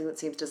 Is that something that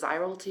seems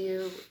desirable to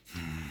you?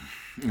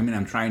 I mean,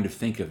 I'm trying to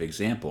think of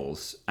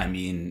examples. I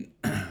mean,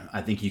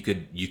 I think you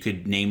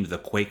could name the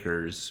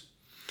Quakers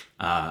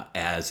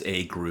as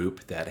a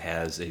group that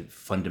has a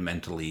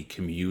fundamentally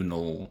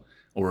communal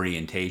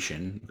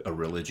orientation, a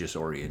religious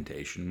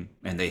orientation,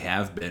 and they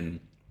have been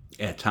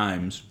at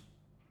times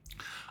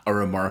a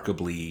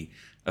remarkably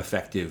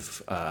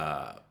effective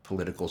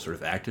political sort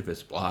of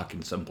activist bloc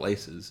in some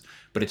places,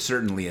 but it's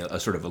certainly a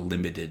sort of a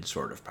limited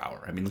sort of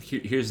power. I mean,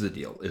 here's the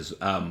deal: is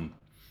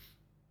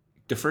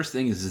the first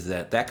thing is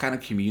that kind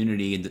of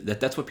community, and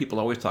that's what people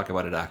always talk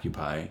about at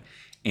Occupy.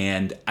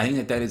 And I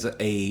think that is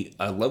a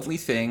lovely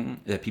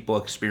thing that people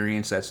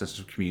experience that sense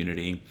of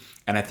community.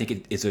 And I think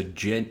it is a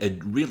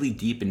really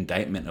deep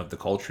indictment of the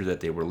culture that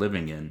they were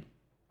living in.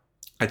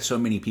 That so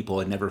many people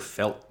had never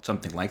felt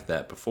something like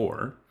that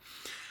before.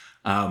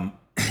 And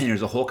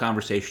there's a whole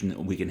conversation that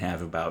we can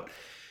have about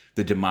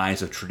the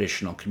demise of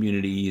traditional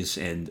communities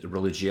and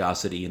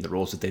religiosity and the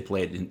roles that they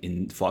played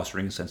in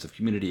fostering a sense of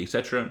community,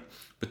 etc.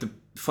 But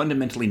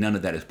fundamentally, none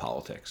of that is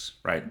politics,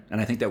 right?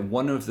 And I think that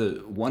one of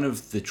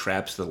the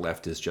traps the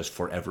left is just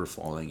forever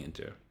falling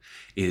into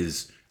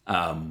is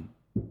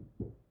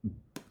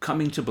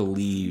coming to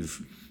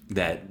believe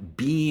that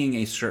being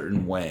a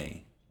certain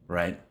way,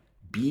 right?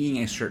 Being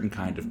a certain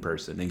kind of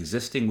person,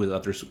 existing with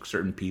other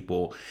certain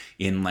people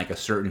in like a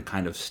certain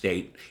kind of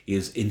state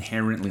is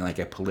inherently like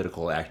a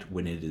political act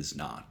when it is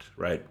not,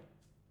 right?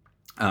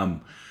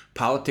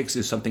 Politics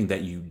is something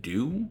that you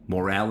do.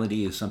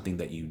 Morality is something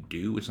that you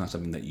do. It's not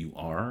something that you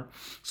are.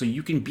 So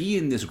you can be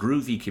in this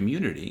groovy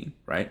community,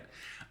 right?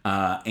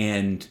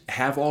 And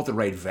have all the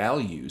right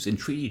values and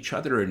treat each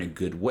other in a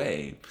good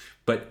way.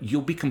 But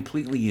you'll be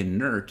completely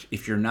inert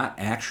if you're not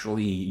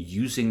actually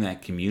using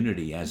that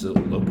community as a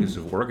locus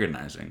of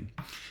organizing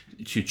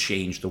to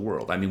change the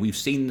world. I mean, we've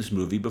seen this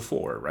movie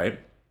before, right?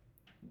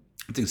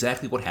 It's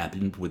exactly what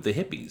happened with the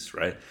hippies,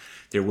 right?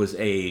 There was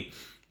a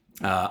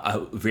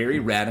very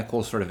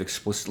radical, sort of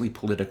explicitly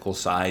political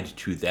side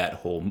to that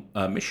whole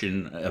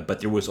mission, but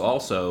there was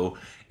also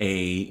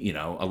a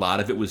lot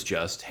of it was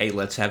just, hey,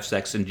 let's have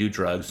sex and do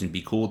drugs and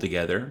be cool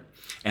together.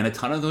 And a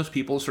ton of those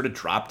people sort of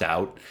dropped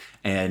out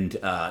and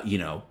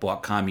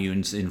bought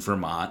communes in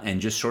Vermont and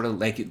just sort of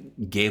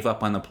like gave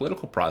up on the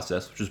political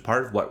process, which is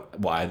part of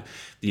why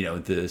the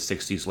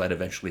 60s led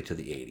eventually to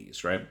the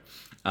 80s, right?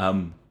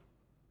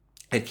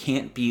 It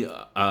can't be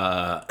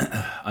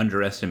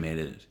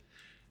underestimated.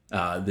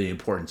 The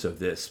importance of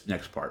this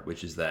next part,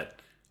 which is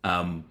that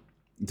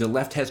the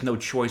left has no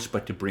choice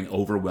but to bring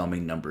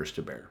overwhelming numbers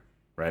to bear,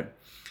 right?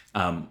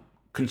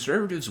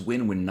 Conservatives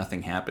win when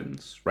nothing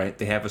happens, right?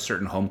 They have a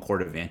certain home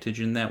court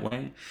advantage in that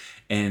way.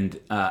 And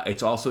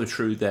it's also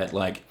true that,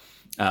 like,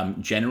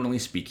 generally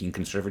speaking,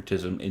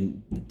 conservatism,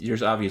 and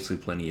there's obviously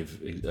plenty of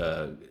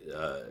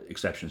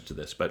exceptions to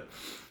this, but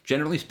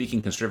generally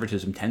speaking,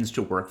 conservatism tends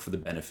to work for the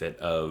benefit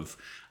of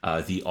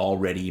the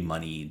already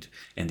moneyed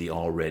and the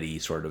already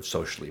sort of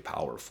socially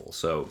powerful.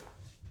 So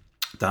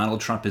Donald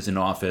Trump is in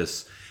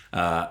office.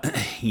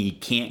 He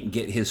can't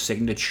get his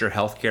signature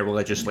healthcare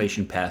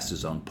legislation past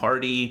his own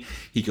party.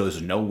 He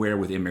goes nowhere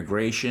with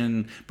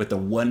immigration. But the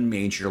one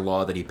major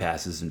law that he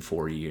passes in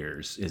 4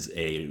 years is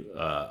a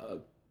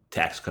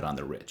tax cut on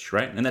the rich,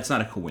 right? And that's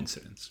not a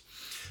coincidence.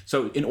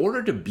 So in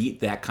order to beat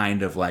that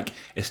kind of like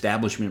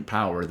establishment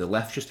power, the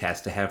left just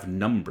has to have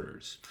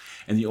numbers.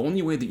 And the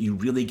only way that you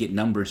really get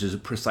numbers is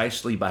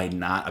precisely by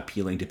not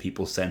appealing to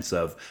people's sense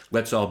of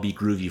let's all be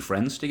groovy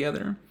friends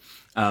together.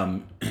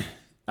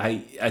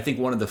 I think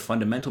one of the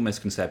fundamental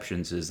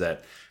misconceptions is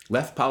that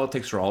left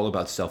politics are all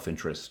about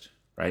self-interest,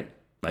 right?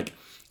 Like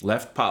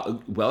left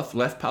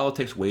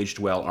politics waged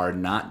well are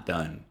not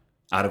done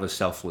out of a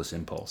selfless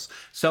impulse.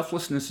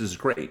 Selflessness is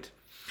great,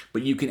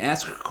 but you can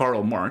ask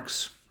Karl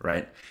Marx,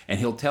 right? And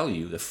he'll tell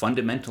you that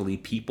fundamentally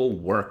people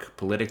work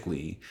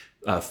politically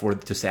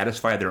to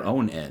satisfy their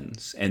own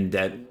ends, and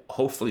that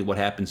hopefully what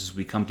happens is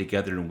we come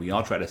together and we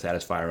all try to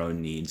satisfy our own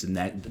needs, and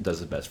that does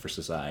the best for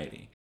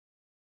society.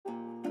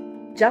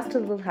 Just a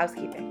little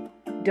housekeeping.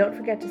 Don't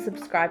forget to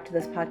subscribe to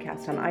this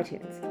podcast on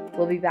iTunes.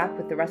 We'll be back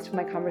with the rest of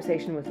my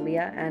conversation with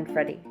Leah and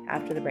Freddie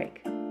after the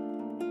break.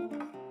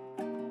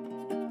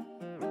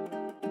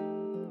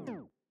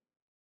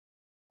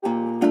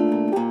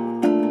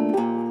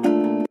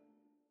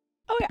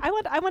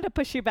 I want to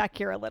push you back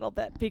here a little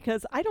bit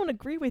because I don't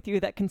agree with you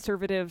that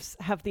conservatives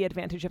have the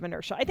advantage of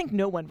inertia. I think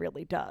no one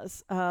really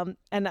does. And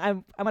I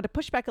want to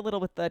push back a little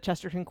with the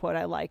Chesterton quote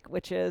I like,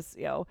 which is,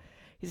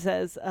 he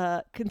says,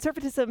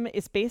 conservatism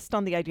is based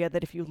on the idea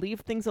that if you leave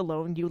things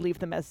alone, you leave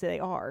them as they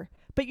are.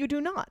 But you do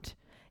not.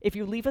 If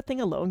you leave a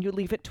thing alone, you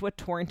leave it to a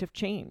torrent of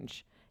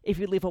change. if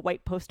you leave a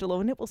white post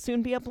alone, it will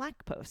soon be a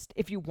black post.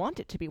 If you want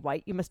it to be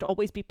white, you must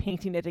always be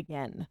painting it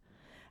again.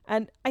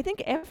 And I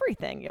think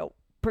everything,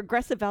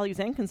 progressive values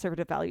and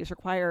conservative values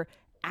require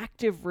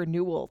active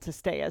renewal to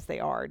stay as they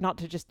are, not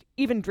to just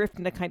even drift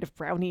in a kind of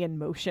Brownian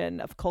motion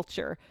of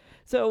culture.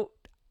 So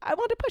I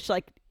want to push,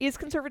 is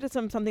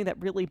conservatism something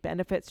that really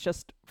benefits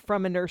just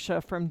from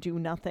inertia, from do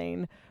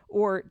nothing?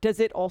 Or does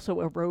it also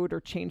erode or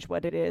change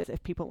what it is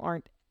if people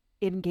aren't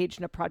engaged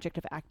in a project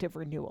of active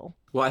renewal?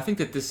 Well, I think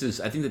that's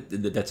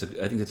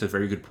a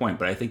very good point,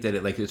 but I think that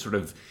it sort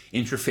of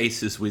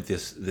interfaces with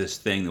this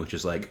thing, which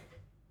is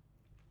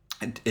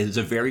it is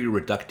a very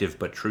reductive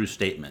but true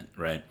statement,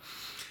 right?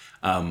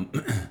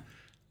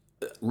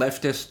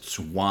 Leftists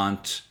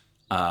want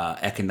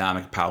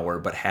economic power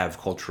but have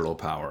cultural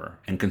power,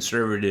 and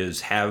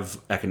conservatives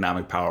have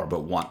economic power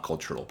but want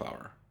cultural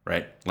power,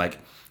 right?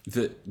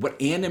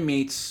 What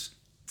animates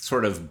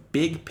sort of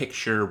big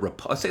picture,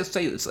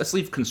 let's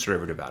leave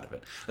conservative out of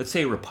it. Let's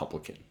say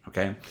Republican,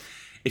 okay?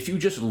 If you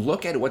just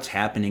look at what's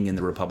happening in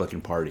the Republican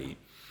Party,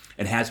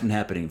 it has been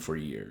happening for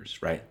years,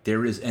 right?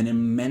 There is an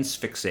immense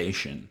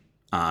fixation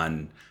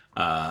on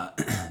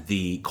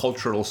the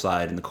cultural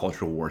side and the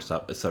cultural war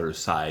sort of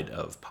side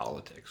of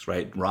politics,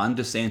 right? Ron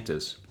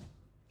DeSantis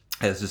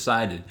has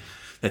decided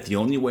that the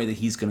only way that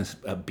he's going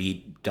to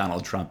beat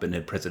Donald Trump in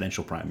a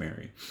presidential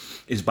primary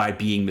is by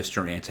being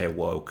Mr.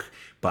 Anti-Woke,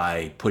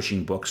 by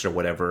pushing books or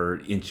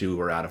whatever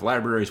into or out of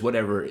libraries,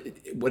 whatever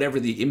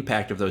the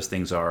impact of those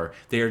things are.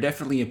 They are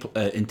definitely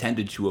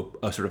intended to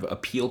sort of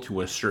appeal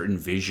to a certain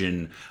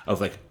vision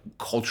of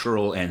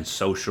cultural and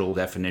social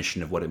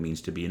definition of what it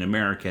means to be an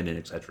American, and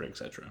et cetera, et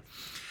cetera.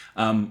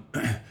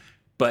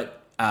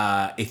 But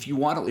if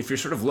you're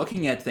sort of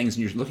looking at things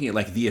and you're looking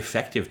at the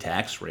effective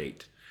tax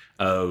rate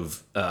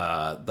of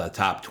the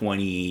top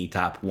 20,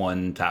 top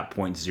 1, top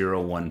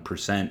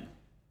 0.01%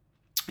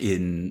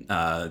 in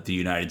the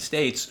United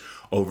States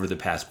over the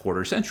past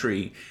quarter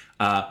century,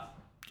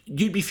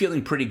 you'd be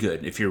feeling pretty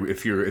good if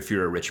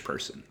you're a rich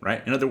person,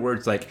 right? In other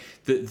words,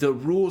 the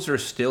rules are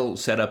still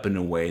set up in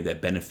a way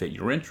that benefit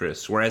your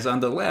interests, whereas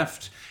on the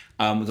left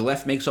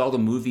makes all the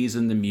movies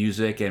and the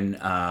music, and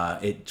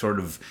it sort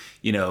of,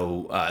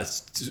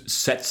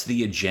 sets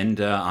the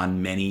agenda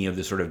on many of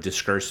the sort of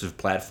discursive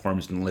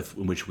platforms in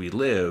which we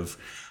live.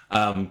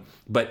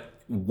 But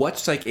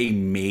what's a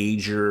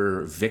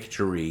major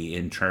victory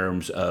in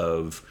terms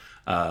of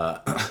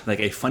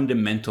a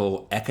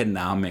fundamental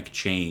economic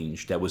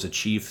change that was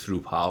achieved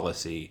through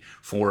policy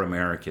for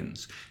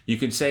Americans? You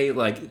could say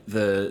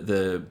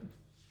the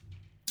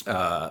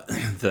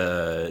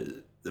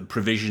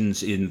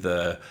provisions in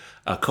the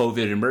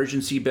COVID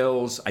emergency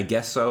bills, I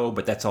guess so,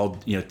 but that's all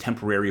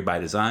temporary by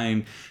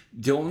design.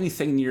 The only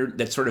thing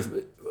that sort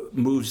of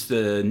moves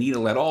the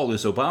needle at all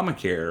is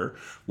Obamacare,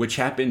 which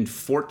happened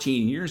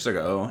 14 years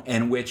ago,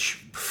 and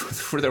which,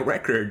 for the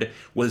record,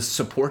 was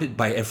supported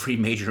by every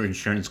major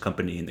insurance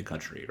company in the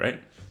country, right?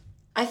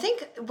 I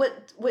think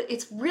what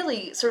it's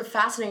really sort of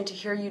fascinating to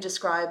hear you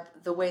describe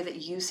the way that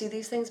you see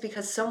these things,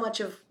 because so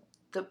many of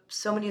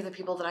the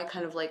people that I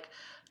kind of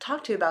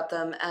talk to about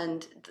them,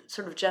 and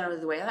sort of generally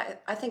the way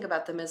I think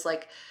about them is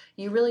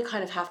you really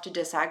kind of have to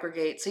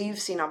disaggregate. So you've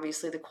seen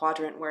obviously the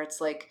quadrant where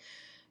it's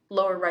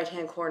lower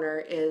right-hand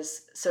corner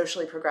is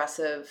socially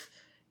progressive,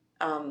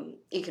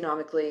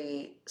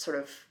 economically sort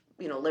of,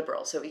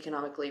 liberal, so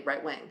economically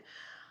right-wing.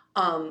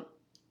 And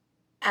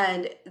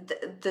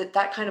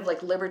that kind of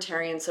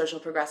libertarian social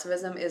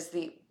progressivism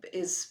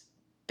is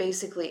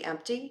basically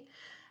empty.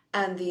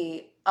 And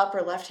the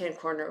upper left-hand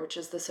corner, which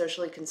is the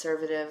socially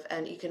conservative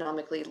and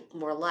economically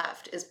more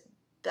left,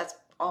 that's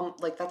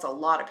a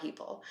lot of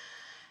people.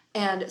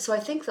 And so I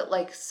think that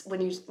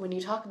when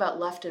you talk about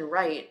left and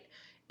right,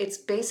 it's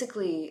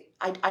basically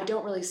I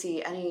don't really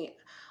see any.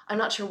 I'm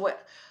not sure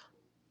what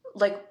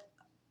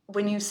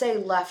when you say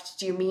left,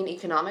 do you mean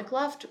economic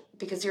left?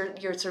 Because you're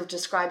sort of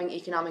describing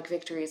economic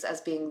victories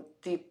as being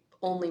the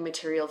only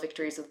material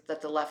victories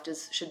that the left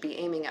should be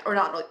aiming at, or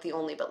not the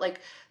only, but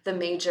the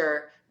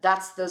major.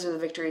 Those are the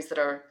victories that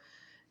are,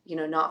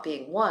 not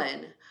being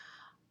won.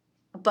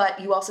 But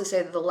you also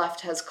say that the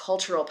left has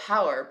cultural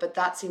power, but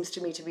that seems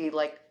to me to be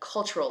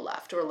cultural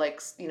left, or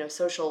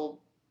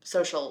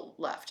social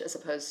left, as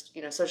opposed,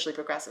 socially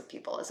progressive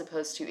people, as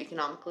opposed to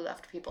economically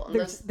left people.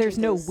 And there's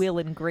no will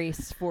and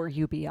grace for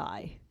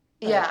UBI.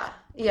 Yeah.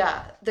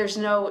 There's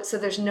no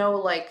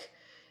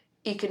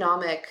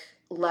economic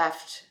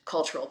left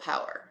cultural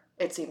power,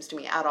 it seems to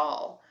me, at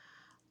all.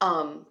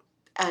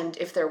 And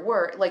if there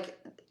were,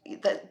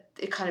 that,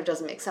 it kind of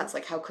doesn't make sense.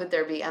 How could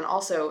there be? And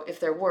also, if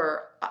there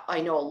were,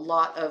 I know a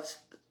lot of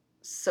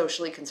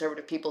socially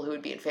conservative people who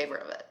would be in favor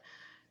of it,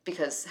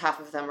 because half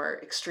of them are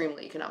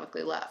extremely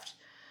economically left.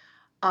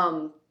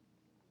 And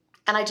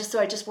I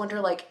just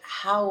wonder,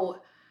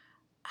 how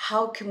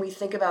can we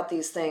think about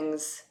these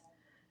things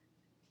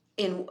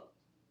in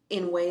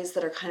ways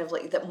that are kind of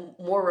that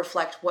more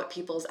reflect what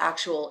people's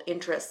actual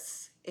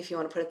interests, if you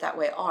want to put it that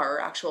way, are,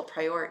 or actual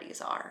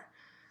priorities are?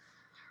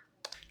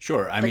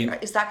 Sure. I mean,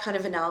 is that kind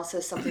of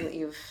analysis something that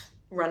you've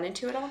run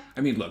into at all?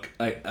 I mean, look,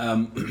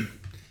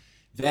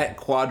 that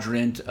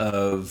quadrant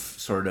of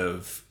sort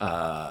of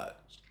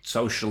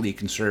socially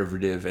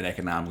conservative and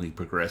economically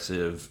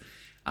progressive,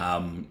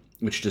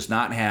 which does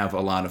not have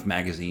a lot of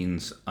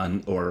magazines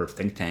or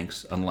think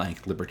tanks,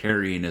 unlike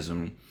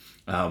libertarianism,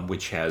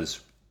 which has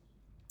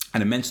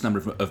an immense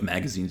number of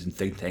magazines and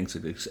think tanks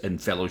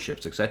and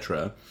fellowships,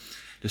 etc.,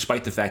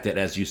 despite the fact that,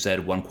 as you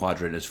said, one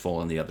quadrant is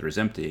full and the other is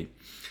empty.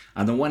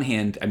 On the one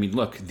hand, I mean,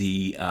 look,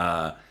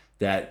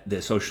 that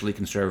the socially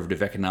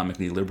conservative,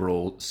 economically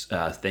liberal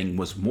thing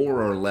was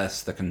more or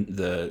less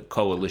the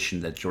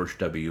coalition that George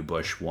W.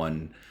 Bush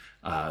won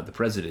the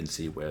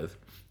presidency with.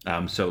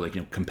 So,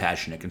 like,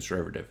 compassionate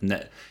conservative. And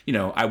that,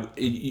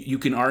 you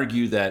can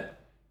argue that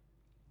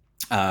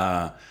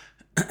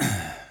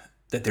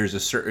that there's a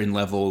certain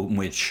level in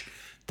which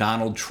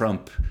Donald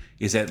Trump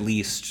is at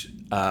least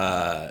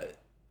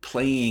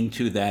playing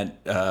to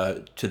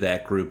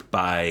that group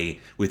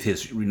with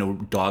his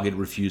dogged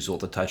refusal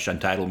to touch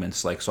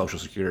entitlements like Social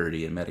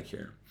Security and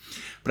Medicare.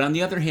 But on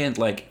the other hand,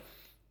 like,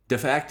 the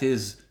fact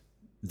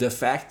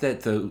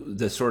that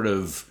the sort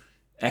of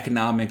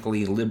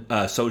economically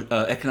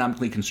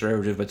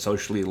conservative but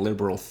socially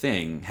liberal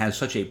thing has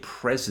such a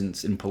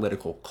presence in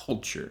political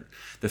culture.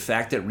 The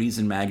fact that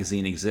Reason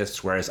Magazine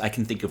exists, whereas I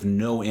can think of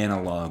no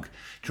analog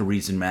to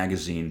Reason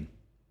Magazine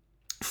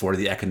for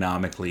the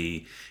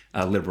economically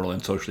liberal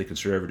and socially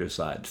conservative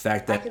side. The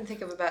fact that I can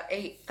think of about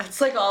 8.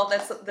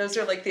 Those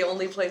are like the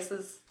only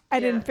places.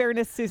 And in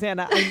fairness,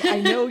 Susannah,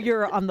 I know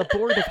you're on the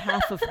board of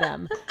half of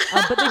them,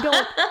 but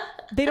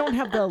they don't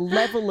have the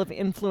level of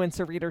influence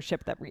or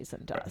readership that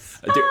Reason does.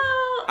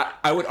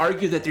 I would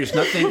argue that there's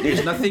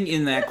nothing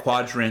in that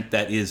quadrant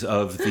that is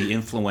of the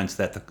influence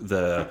that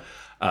the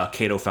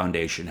Cato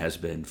Foundation has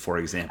been, for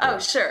example. Oh,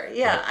 sure.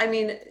 Yeah. Right. I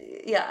mean,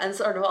 yeah. And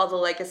sort of all the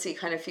legacy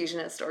kind of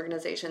fusionist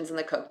organizations and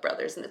the Koch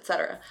brothers and et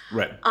cetera.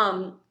 Right.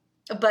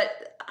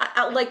 But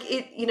I like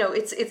it,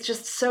 it's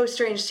just so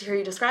strange to hear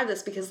you describe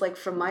this because, like,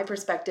 from my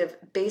perspective,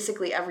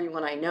 basically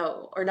everyone I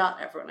know, or not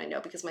everyone I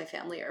know because my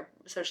family are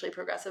socially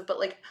progressive, but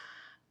like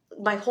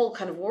my whole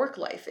kind of work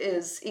life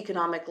is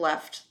economic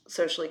left,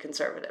 socially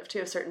conservative to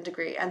a certain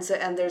degree. And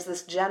there's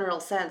this general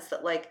sense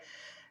that, like,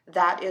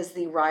 that is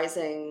the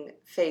rising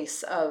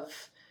face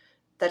of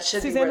that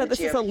should Susannah, be this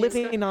is a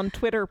living on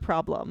Twitter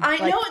problem.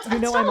 I know it's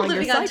not a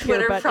living on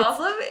Twitter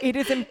problem. It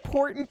is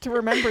important to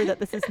remember that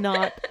this is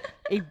not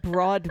a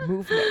broad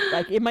movement.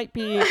 Like, it might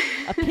be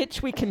a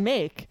pitch we can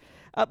make,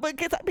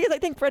 because I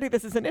think, Fredrik,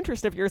 this is an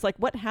interest of yours. Like,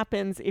 what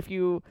happens if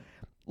you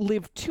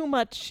live too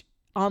much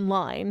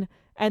online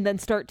and then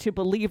start to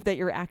believe that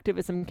your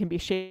activism can be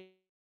shaped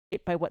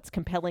by what's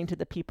compelling to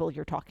the people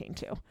you're talking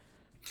to?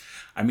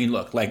 I mean,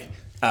 look, like,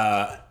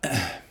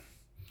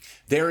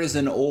 there is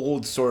an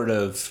old sort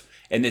of,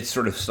 and it's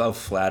sort of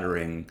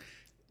self-flattering,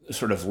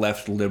 sort of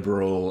left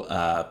liberal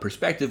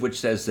perspective, which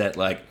says that,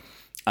 like,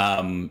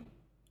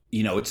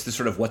 it's the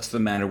sort of what's the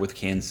matter with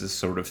Kansas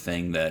sort of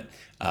thing that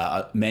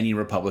many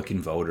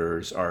Republican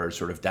voters are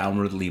sort of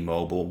downwardly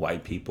mobile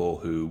white people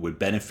who would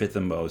benefit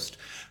the most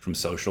from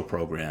social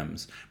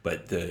programs.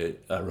 But the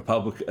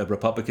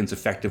Republicans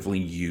effectively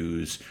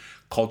use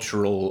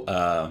cultural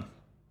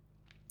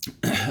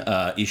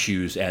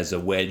issues as a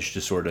wedge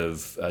to sort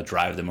of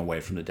drive them away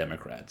from the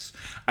Democrats.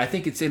 I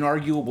think it's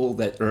indisputable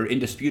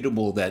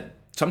that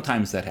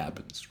sometimes that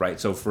happens, right?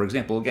 So, for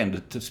example,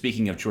 again,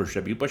 speaking of George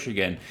W. Bush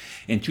again,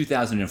 in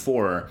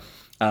 2004,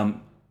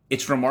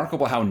 it's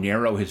remarkable how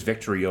narrow his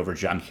victory over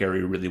John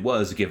Kerry really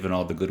was, given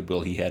all the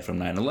goodwill he had from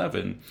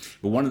 9/11.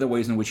 But one of the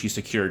ways in which he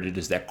secured it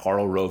is that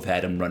Karl Rove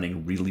had him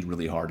running really,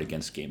 really hard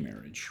against gay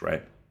marriage,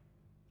 right?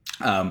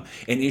 An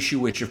issue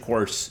which, of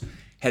course,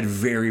 had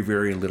very,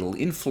 very little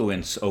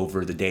influence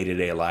over the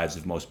day-to-day lives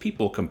of most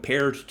people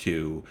compared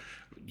to,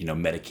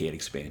 Medicaid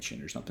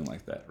expansion or something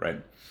like that,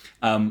 right?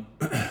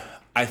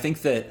 I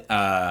think that,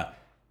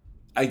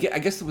 I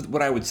guess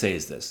what I would say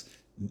is this.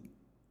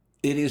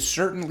 It is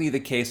certainly the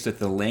case that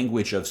the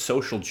language of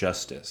social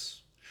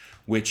justice,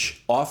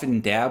 which often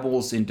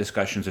dabbles in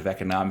discussions of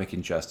economic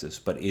injustice,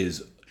 but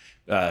is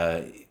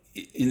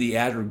in the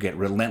aggregate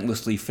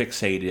relentlessly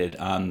fixated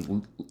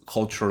on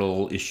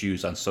cultural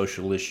issues, on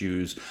social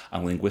issues,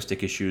 on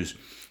linguistic issues.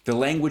 The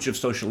language of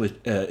social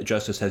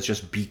justice has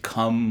just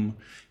become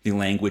the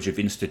language of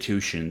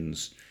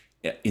institutions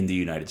in the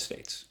United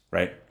States,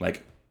 right?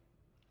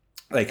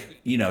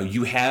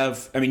 You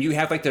have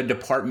like the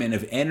Department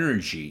of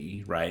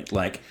Energy, right?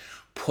 Like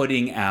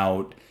putting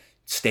out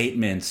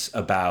statements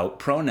about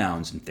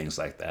pronouns and things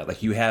like that.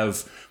 Like you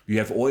have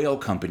oil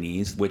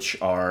companies which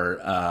are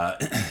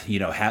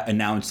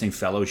announcing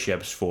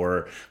fellowships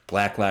for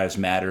Black Lives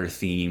Matter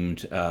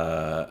themed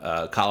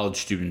college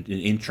student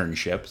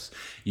internships.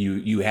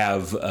 You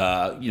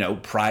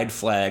have pride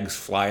flags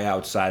fly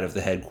outside of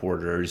the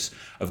headquarters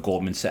of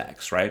Goldman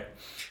Sachs, right?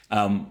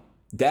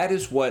 That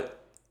is what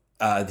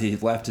the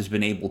left has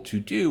been able to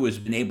do, has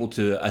been able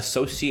to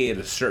associate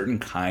a certain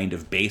kind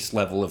of base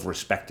level of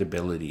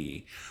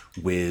respectability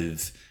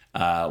with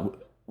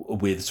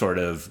sort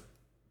of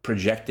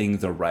projecting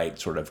the right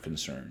sort of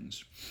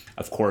concerns.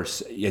 Of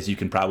course, as you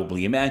can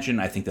probably imagine,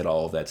 I think that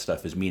all of that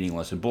stuff is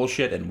meaningless and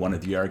bullshit. And one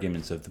of the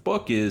arguments of the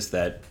book is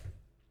that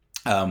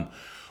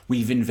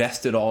we've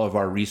invested all of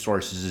our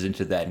resources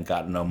into that and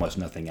gotten almost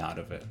nothing out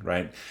of it,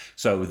 right?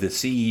 So the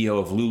CEO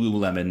of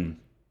Lululemon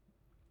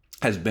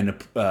has been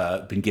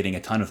getting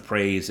a ton of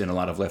praise in a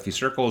lot of lefty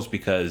circles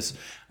because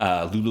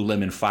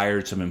Lululemon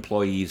fired some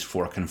employees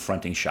for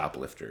confronting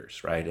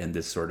shoplifters, right? And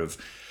this sort of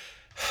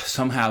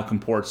somehow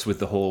comports with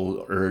the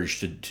whole urge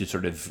to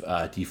sort of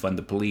defund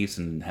the police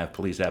and have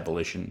police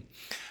abolition.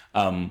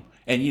 And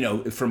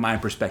from my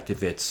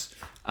perspective, it's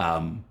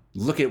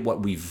look at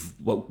what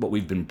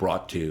we've been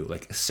brought to,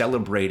 like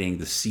celebrating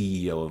the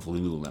CEO of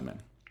Lululemon,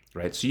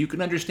 right? So you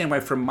can understand why,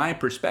 from my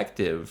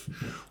perspective,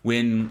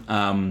 when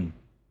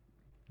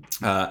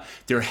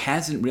there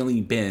hasn't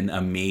really been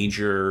a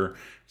major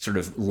sort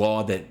of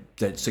law that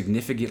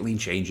significantly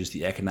changes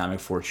the economic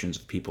fortunes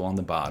of people on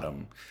the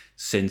bottom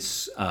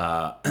since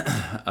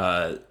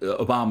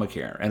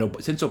Obamacare.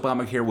 And since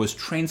Obamacare was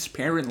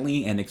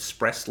transparently and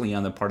expressly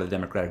on the part of the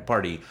Democratic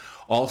Party,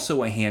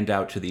 also a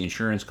handout to the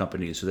insurance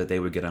companies so that they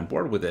would get on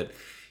board with it,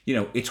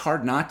 it's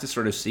hard not to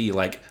sort of see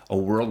like a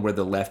world where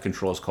the left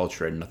controls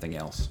culture and nothing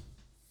else.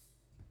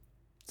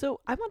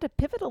 So I want to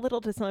pivot a little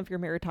to some of your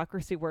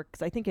meritocracy work,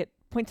 because I think it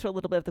points to a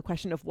little bit of the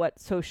question of what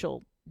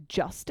social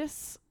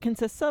justice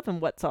consists of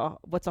and what's a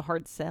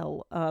hard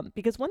sell.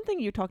 Because one thing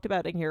you talked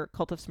about in your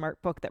Cult of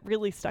Smart book that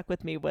really stuck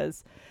with me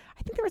was,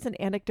 I think there was an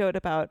anecdote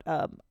about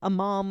a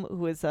mom who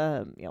was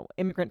a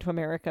immigrant to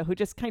America who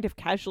just kind of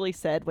casually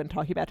said when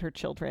talking about her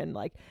children,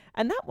 like,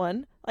 and that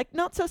one, like,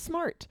 not so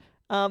smart.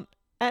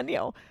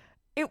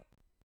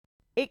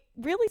 It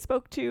really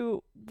spoke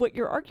to what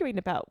you're arguing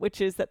about, which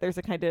is that there's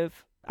a kind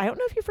of, I don't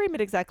know if you frame it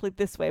exactly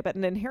this way, but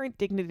an inherent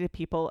dignity to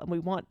people, and we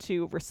want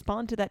to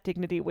respond to that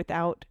dignity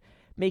without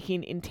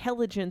making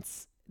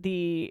intelligence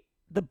the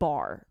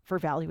bar for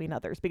valuing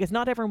others, because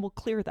not everyone will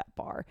clear that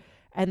bar.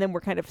 And then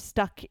we're kind of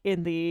stuck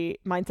in the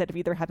mindset of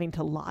either having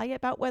to lie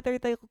about whether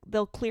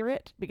they'll clear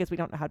it because we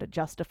don't know how to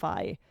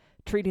justify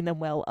treating them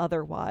well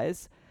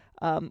otherwise,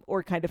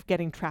 or kind of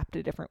getting trapped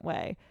a different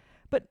way.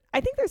 But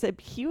I think there's a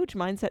huge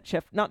mindset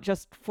shift, not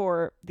just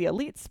for the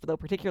elites, though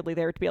particularly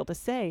there, to be able to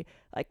say,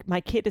 like,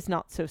 my kid is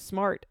not so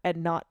smart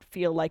and not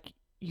feel like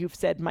you've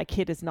said my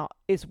kid is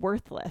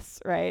worthless,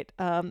 right?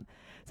 So I'm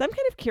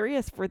kind of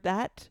curious for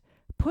that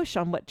push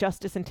on what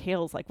justice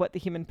entails, like what the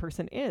human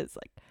person is.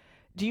 Like,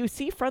 do you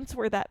see fronts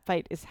where that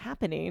fight is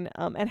happening?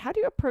 And how do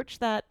you approach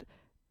that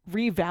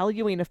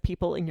revaluing of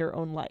people in your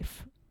own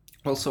life?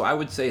 Well, so I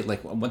would say,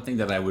 like, one thing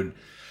that I would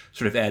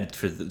sort of add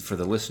for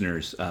the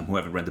listeners who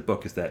haven't read the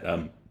book is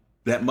that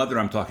that mother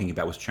I'm talking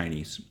about was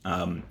Chinese.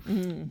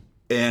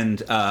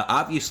 And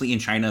obviously in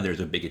China, there's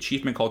a big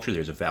achievement culture.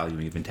 There's a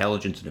valuing of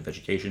intelligence and of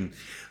education.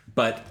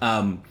 But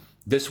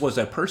this was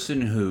a person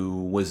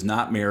who was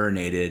not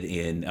marinated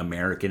in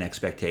American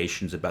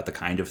expectations about the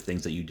kind of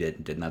things that you did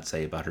and did not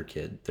say about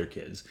their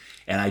kids.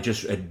 And I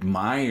just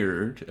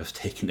admired, I was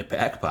taken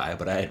aback by,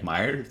 but I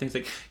admired things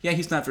like, yeah,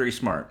 he's not very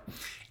smart.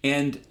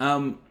 And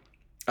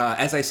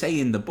as I say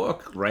in the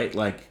book, right,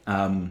 like,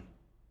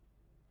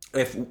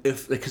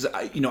 because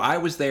I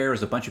was there, there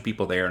was a bunch of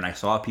people there, and I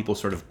saw people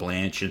sort of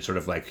blanch and sort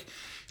of like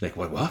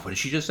what did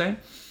she just say?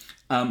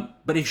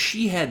 But if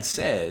she had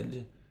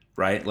said,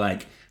 right,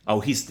 like, oh,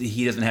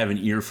 he doesn't have an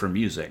ear for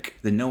music,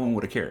 then no one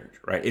would have cared,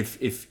 right?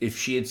 If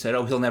she had said,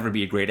 oh, he'll never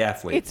be a great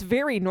athlete. It's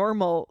very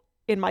normal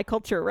in my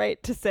culture,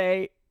 right, to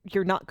say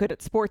you're not good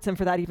at sports, and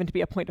for that even to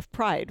be a point of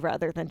pride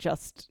rather than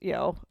just,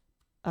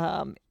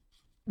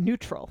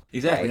 neutral.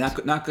 Exactly.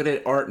 Right? Not good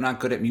at art,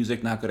 not good at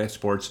music, not good at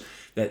sports.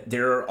 That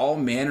there are all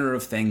manner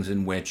of things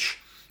in which,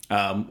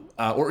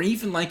 or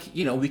even like,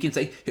 we can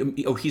say,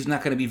 oh, he's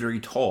not going to be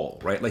very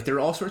tall, right? Like there are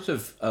all sorts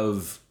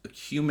of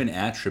human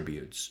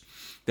attributes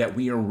that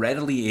we are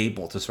readily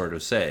able to sort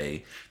of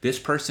say, this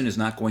person is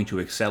not going to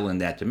excel in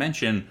that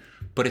dimension,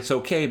 but it's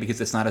okay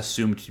because it's not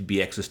assumed to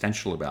be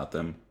existential about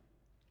them.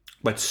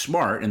 But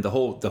smart, and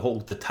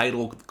the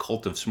title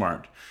Cult of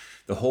Smart,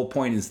 the whole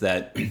point is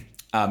that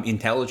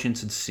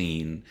intelligence is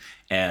seen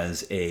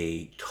as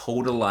a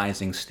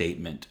totalizing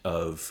statement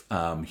of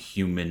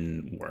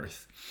human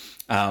worth.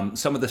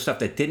 Some of the stuff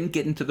that didn't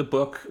get into the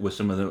book was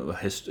some of the,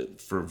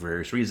 for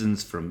various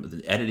reasons, from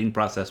the editing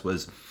process,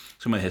 was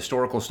some of the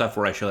historical stuff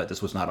where I show that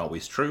this was not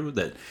always true,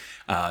 that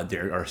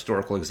there are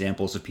historical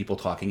examples of people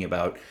talking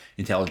about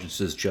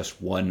intelligence as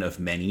just one of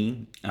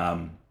many.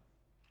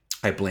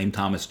 I blame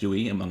Thomas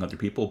Dewey, among other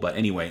people. But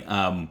anyway,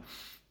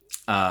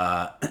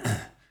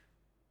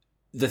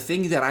 the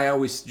thing that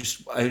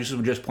I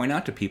just point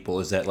out to people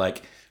is that,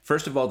 like,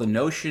 first of all, the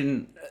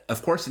notion,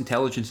 of course,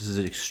 intelligence is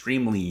an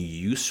extremely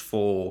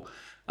useful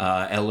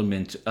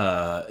element,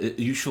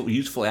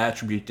 useful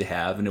attribute to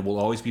have, and it will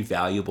always be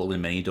valuable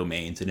in many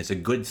domains, and it's a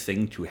good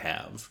thing to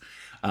have.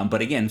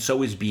 But again,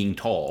 so is being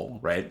tall,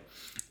 right?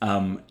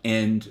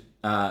 And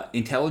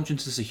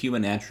intelligence is a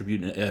human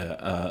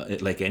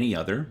attribute like any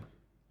other,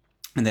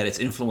 and that it's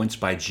influenced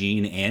by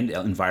gene and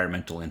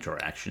environmental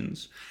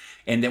interactions,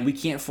 and that we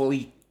can't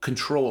fully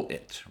control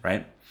it,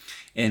 right?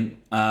 And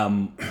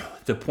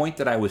the point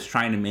that I was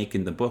trying to make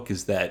in the book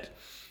is that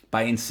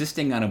by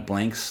insisting on a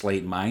blank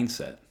slate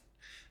mindset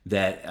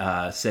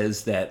that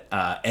says that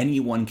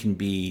anyone can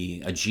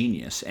be a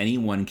genius,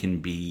 anyone can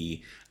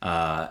be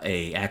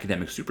a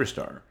academic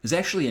superstar, is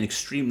actually an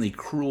extremely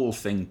cruel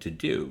thing to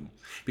do.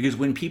 Because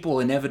when people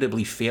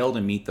inevitably fail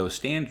to meet those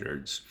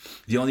standards,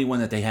 the only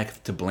one that they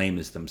have to blame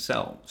is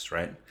themselves,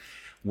 right?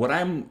 What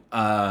I'm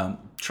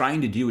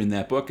trying to do in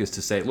that book is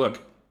to say,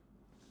 look,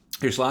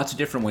 there's lots of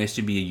different ways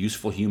to be a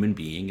useful human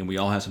being, and we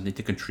all have something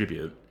to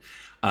contribute.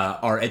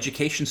 Our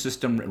education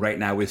system right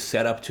now is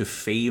set up to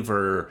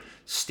favor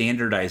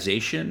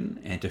standardization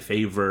and to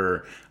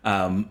favor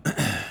a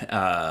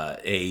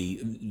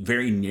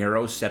very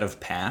narrow set of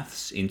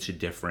paths into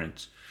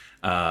different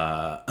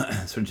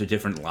into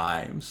different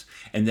lives,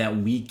 and that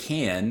we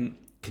can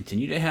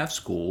continue to have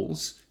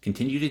schools,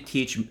 continue to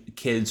teach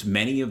kids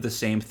many of the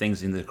same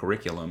things in the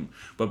curriculum,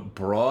 but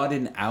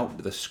broaden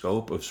out the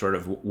scope of sort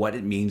of what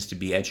it means to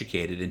be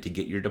educated and to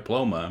get your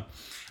diploma.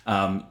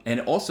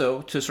 And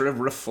also to sort of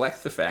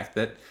reflect the fact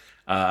that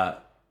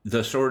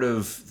the sort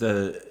of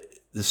the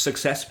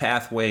success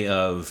pathway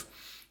of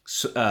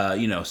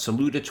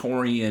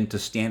salutatorian to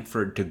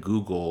Stanford to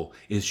Google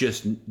is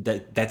just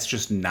that's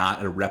just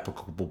not a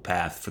replicable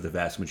path for the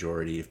vast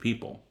majority of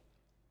people.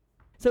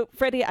 So,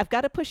 Freddie, I've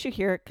got to push you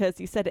here because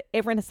you said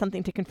everyone has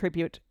something to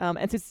contribute.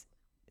 And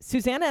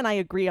Susannah and I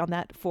agree on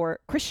that for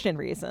Christian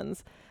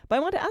reasons. But I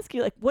want to ask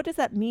you, what does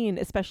that mean,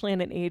 especially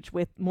in an age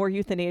with more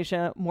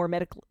euthanasia, more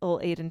medical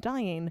aid in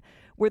dying,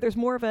 where there's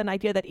more of an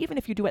idea that even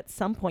if you do at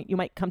some point, you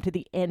might come to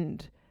the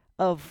end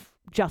of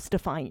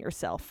justifying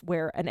yourself,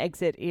 where an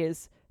exit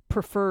is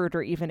preferred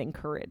or even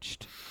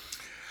encouraged?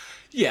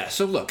 Yeah.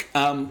 So look,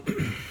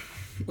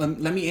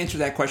 let me answer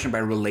that question by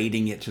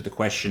relating it to the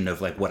question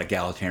of what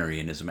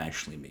egalitarianism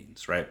actually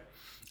means, right?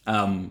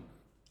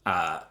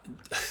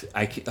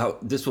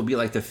 This will be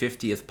like the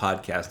 50th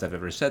podcast I've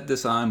ever said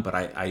this on, but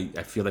I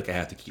feel like I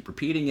have to keep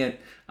repeating it.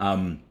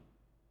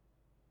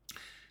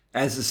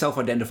 As a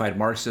self-identified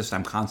Marxist,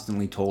 I'm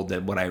constantly told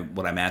that what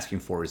I'm asking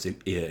for is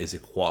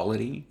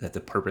equality, that the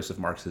purpose of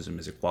Marxism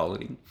is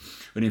equality.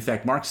 But in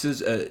fact,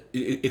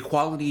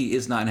 equality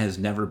is not and has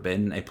never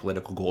been a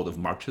political goal of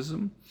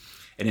Marxism.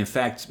 And in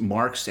fact,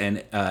 Marx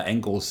and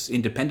Engels,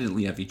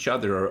 independently of each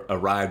other,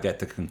 arrived at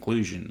the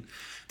conclusion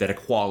that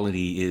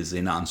equality is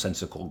a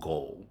nonsensical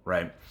goal,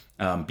 right?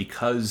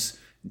 Because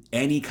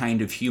any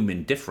kind of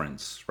human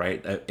difference,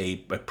 right, a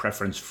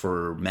preference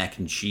for mac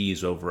and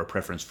cheese over a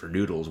preference for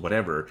noodles,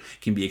 whatever,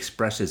 can be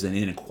expressed as an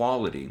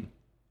inequality.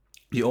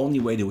 The only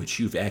way to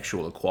achieve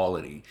actual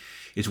equality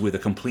is with a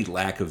complete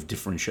lack of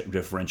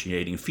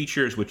differentiating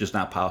features, which is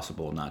not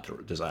possible,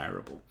 not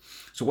desirable.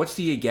 So what's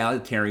the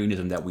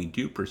egalitarianism that we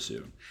do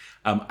pursue?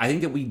 I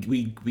think that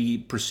we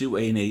pursue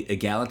an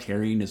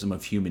egalitarianism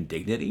of human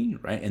dignity,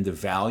 right, and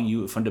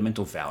the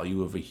fundamental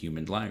value of a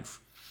human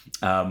life.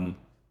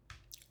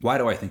 Why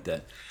do I think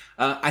that?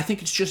 I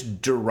think it's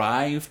just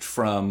derived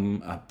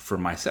from, for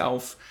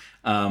myself,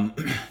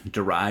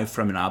 derived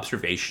from an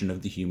observation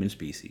of the human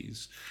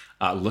species,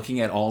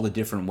 looking at all the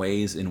different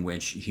ways in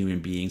which human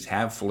beings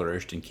have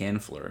flourished and can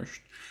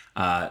flourish,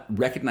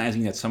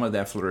 recognizing that some of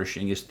that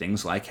flourishing is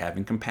things like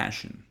having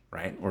compassion,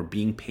 right, or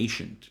being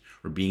patient,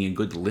 or being a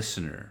good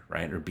listener,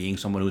 right, or being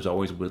someone who's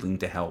always willing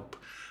to help,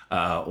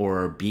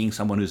 or being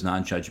someone who's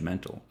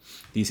non-judgmental.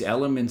 These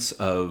elements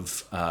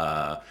of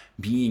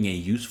being a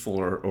useful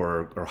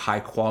or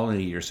high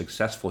quality or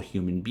successful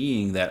human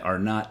being that are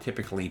not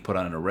typically put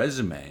on a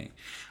resume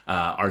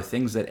are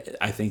things that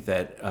I think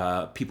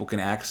that people can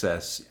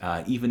access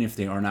even if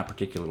they are not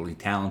particularly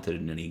talented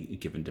in any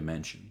given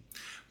dimension.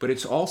 But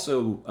it's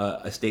also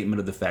a statement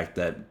of the fact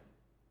that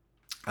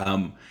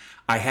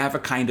I have a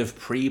kind of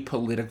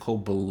pre-political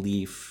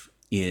belief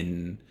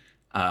in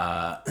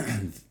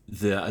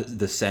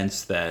the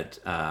sense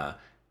that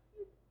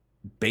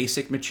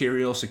basic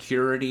material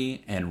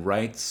security and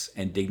rights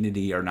and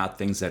dignity are not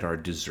things that are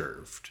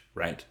deserved,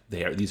 right?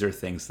 These are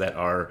things that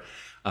are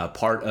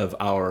part of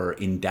our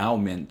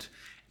endowment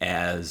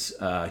as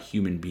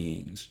human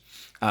beings.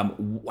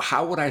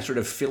 How would I sort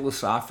of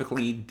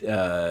philosophically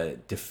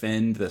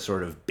defend the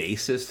sort of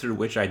basis through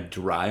which I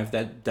derive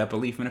that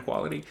belief in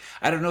equality?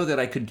 I don't know that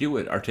I could do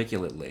it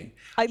articulately.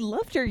 I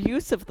loved your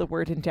use of the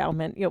word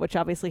endowment, which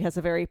obviously has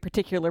a very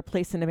particular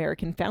place in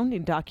American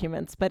founding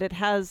documents, but it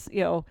has,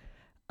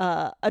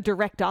 a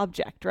direct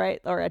object,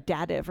 right, or a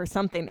dative or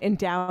something,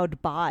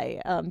 endowed by.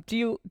 Do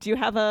you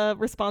have a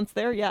response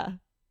there? Yeah.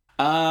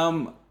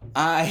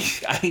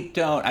 I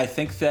don't. I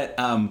think that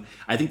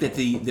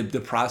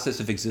the process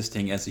of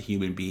existing as a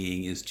human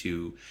being is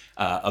to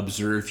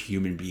observe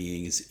human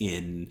beings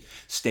in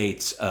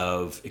states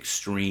of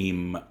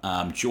extreme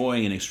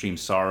joy and extreme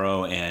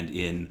sorrow, and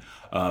in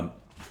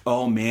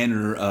all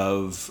manner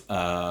of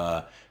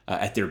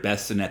at their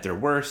best and at their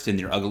worst, in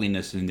their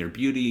ugliness and in their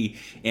beauty.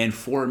 And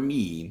for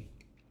me,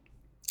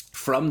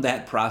 from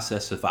that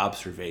process of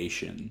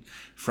observation,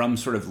 from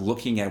sort of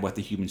looking at what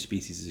the human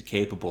species is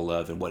capable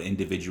of and what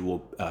individual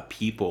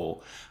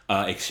people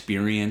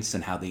experience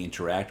and how they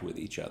interact with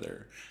each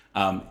other,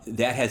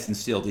 that has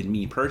instilled in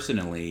me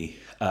personally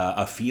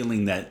a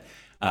feeling that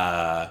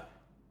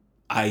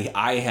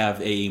I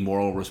have a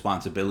moral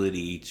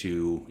responsibility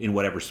to, in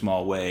whatever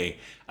small way,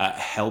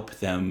 help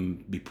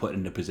them be put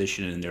in a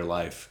position in their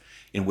life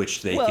in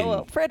which they can.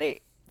 Well,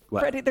 Freddie, What?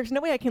 Freddie, there's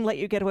no way I can let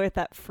you get away with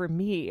that for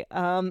me.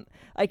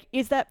 Like,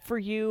 is that for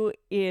you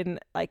in,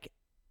 like,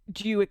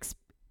 do you,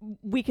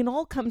 we can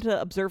all come to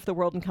observe the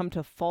world and come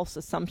to false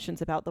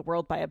assumptions about the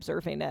world by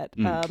observing it.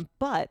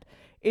 But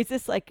is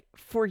this like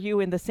for you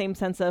in the same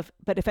sense of,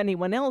 but if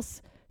anyone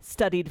else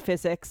studied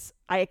physics,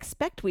 I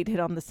expect we'd hit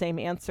on the same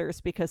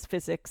answers because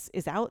physics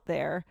is out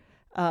there,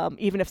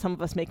 even if some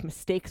of us make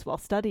mistakes while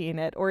studying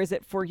it? Or is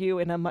it for you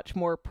in a much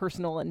more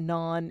personal and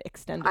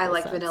non-extendable I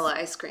like sense? vanilla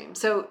ice cream.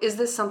 So is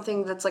this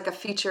something that's like a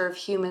feature of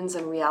humans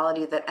and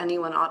reality that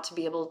anyone ought to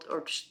be able to,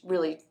 or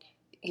really,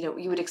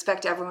 you would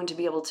expect everyone to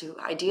be able to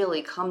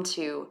ideally come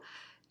to?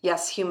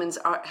 Yes, humans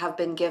have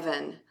been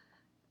given,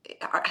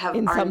 are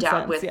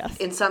endowed with, yes.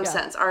 in some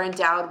sense, are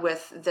endowed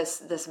with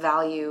this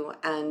value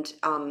and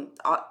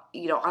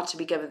ought to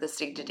be given this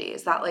dignity.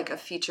 Is that like a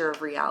feature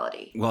of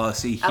reality? Well,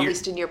 see, at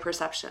least in your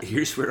perception.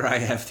 Here's where I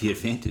have the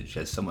advantage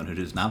as someone who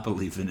does not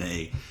believe in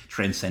a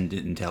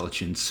transcendent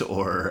intelligence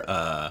or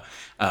a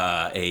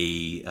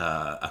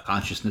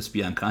consciousness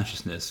beyond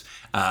consciousness.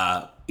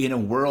 In a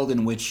world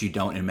in which you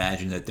don't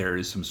imagine that there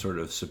is some sort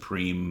of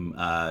supreme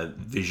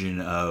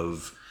vision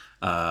of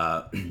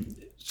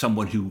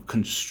someone who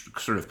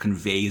sort of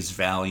conveys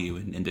value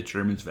and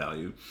determines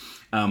value,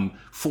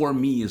 for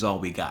me is all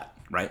we got,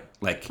 right?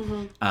 Like,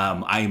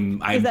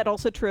 I'm. Is that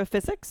also true of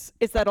physics?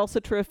 Is that also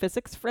true of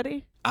physics,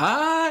 Freddie?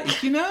 I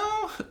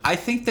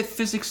think that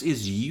physics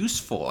is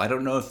useful. I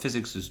don't know if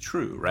physics is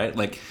true, right?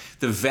 Like,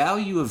 the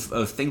value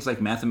of things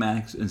like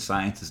mathematics and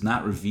science is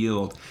not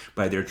revealed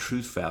by their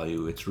truth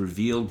value. It's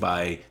revealed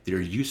by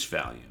their use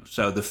value.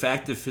 So the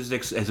fact that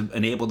physics has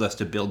enabled us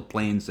to build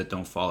planes that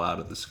don't fall out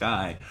of the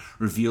sky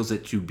reveals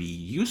it to be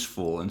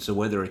useful. And so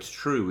whether it's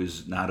true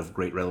is not of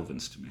great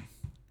relevance to me.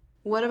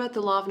 What about the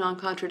law of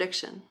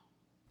non-contradiction?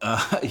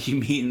 You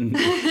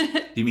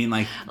mean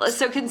like?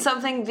 So can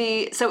something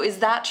be? So is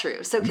that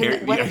true? So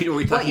can are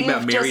we talking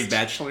about married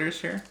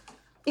bachelors here?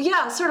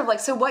 Yeah, sort of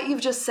like. So what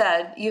you've just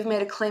said, you've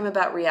made a claim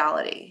about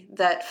reality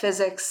that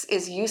physics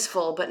is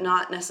useful but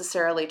not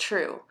necessarily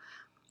true.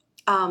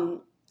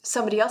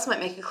 Somebody else might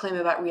make a claim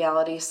about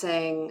reality,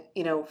 saying,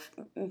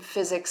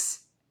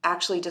 physics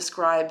actually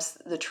describes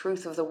the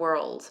truth of the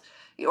world,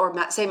 or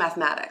say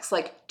mathematics,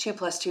 like 2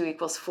 + 2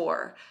 =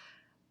 4.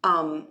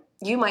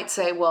 You might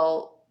say,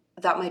 well,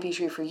 that might be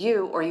true for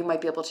you, or you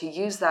might be able to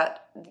use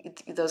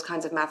those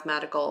kinds of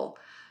mathematical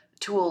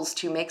tools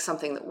to make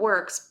something that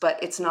works, but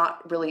it's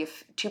not really,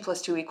 2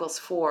 + 2 =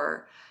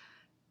 4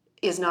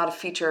 is not a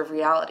feature of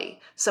reality.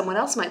 Someone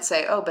else might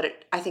say, oh,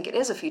 but I think it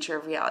is a feature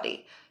of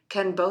reality.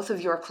 Can both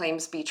of your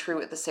claims be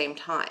true at the same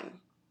time?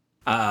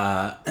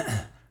 Well,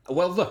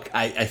 look,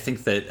 I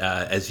think that,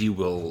 as you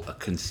will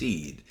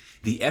concede,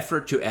 the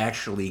effort to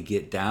actually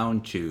get down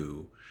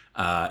to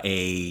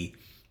the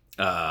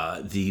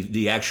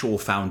actual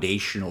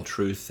foundational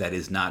truth that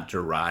is not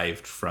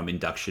derived from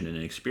induction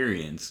and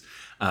experience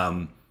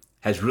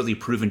has really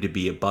proven to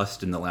be a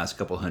bust in the last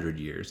couple hundred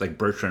years. Like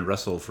Bertrand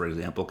Russell, for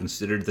example,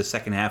 considered the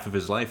second half of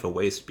his life a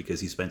waste because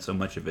he spent so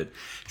much of it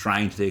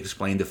trying to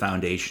explain the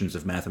foundations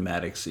of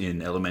mathematics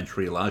in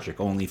elementary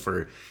logic, only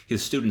for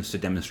his students to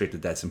demonstrate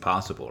that that's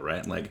impossible,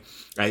 right? Like,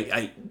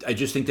 I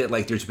just think that,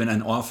 like, there's been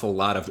an awful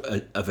lot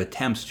of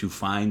attempts to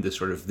find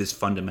this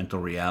fundamental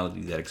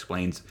reality that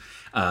explains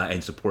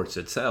and supports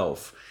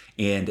itself.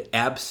 And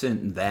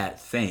absent that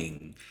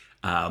thing,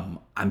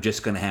 I'm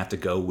just going to have to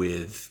go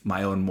with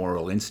my own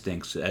moral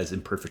instincts, as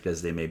imperfect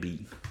as they may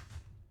be.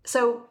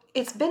 So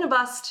it's been a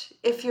bust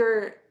if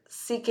you're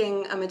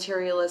seeking a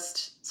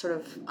materialist sort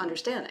of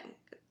understanding.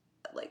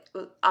 Like,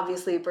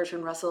 obviously,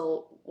 Bertrand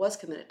Russell was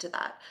committed to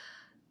that.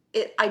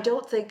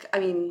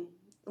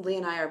 Leah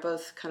and I are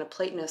both kind of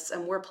Platonists,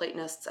 and we're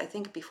Platonists, I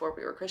think, before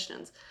we were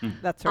Christians.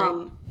 That's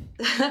right.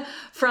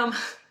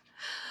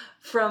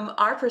 From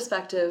our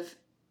perspective,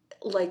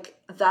 like,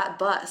 that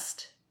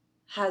bust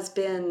has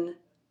been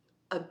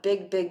a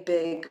big, big,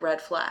 big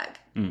red flag.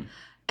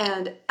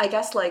 And I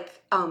guess,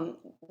 like,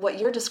 what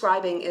you're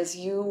describing is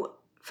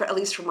at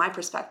least from my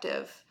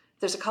perspective,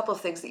 there's a couple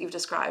of things that you've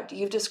described.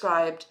 You've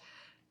described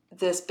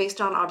this based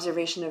on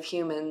observation of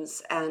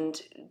humans and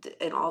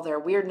all their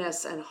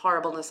weirdness and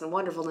horribleness and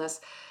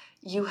wonderfulness.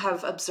 You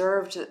have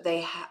observed that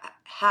they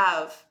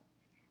have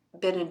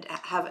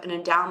an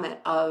endowment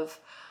of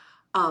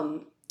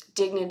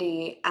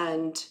dignity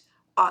and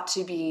ought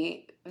to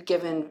be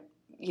given,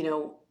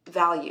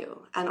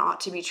 value, and ought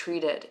to be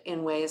treated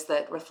in ways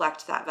that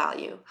reflect that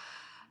value.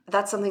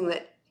 That's something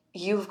that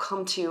you've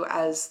come to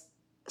as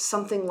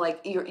something like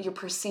you're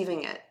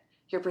perceiving it.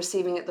 You're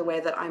perceiving it the way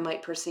that I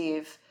might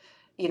perceive,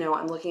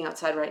 I'm looking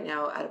outside right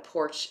now at a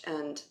porch,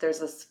 and there's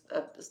this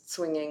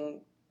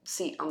swinging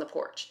seat on the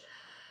porch.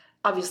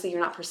 Obviously, you're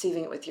not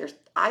perceiving it with your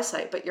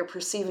eyesight, but you're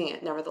perceiving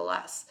it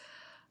nevertheless.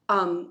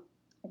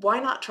 Why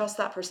not trust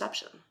that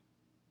perception?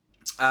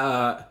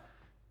 Well,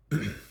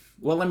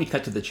 let me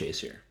cut to the chase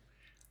here.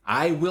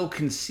 I will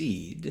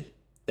concede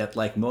that,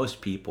 like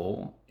most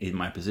people in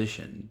my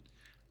position,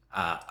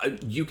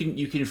 you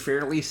can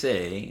fairly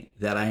say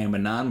that I am a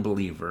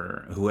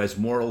non-believer who has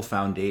moral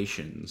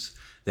foundations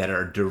that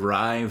are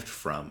derived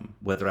from,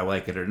 whether I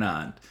like it or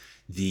not,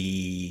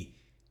 the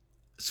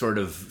sort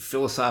of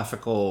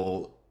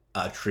philosophical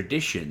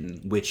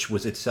tradition, which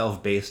was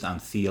itself based on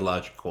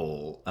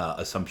theological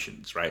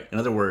assumptions, right? In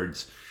other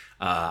words,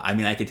 I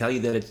mean, I could tell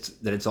you that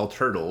it's all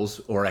turtles,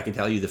 or I could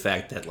tell you the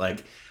fact that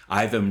like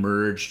I've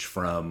emerged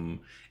from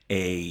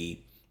a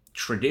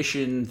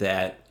tradition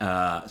that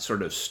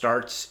sort of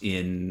starts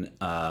in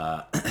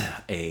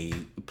a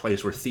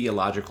place where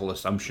theological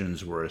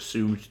assumptions were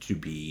assumed to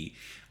be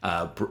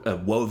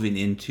woven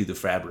into the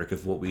fabric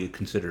of what we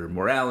consider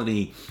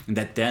morality, and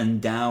that then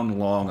down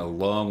a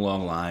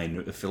long line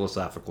of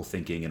philosophical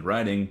thinking and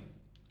writing,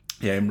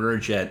 I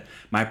emerge at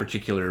my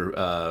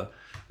particular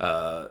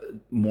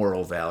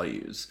moral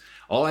values.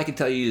 All I can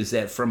tell you is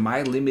that from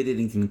my limited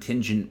and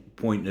contingent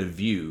point of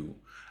view,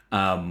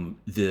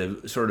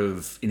 the sort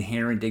of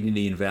inherent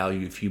dignity and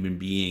value of human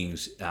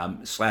beings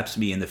slaps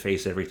me in the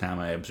face every time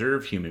I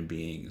observe human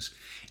beings.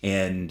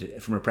 And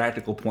from a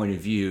practical point of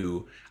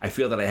view, I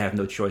feel that I have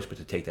no choice but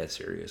to take that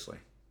seriously.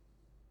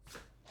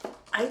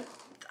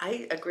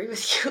 I agree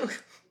with you.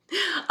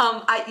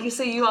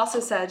 You also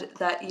said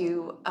that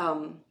you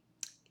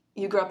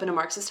grew up in a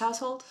Marxist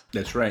household?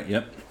 That's right,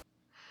 yep.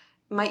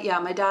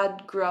 My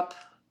dad grew up,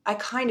 I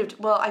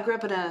grew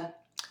up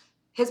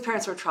his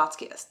parents were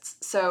Trotskyists.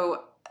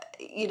 So,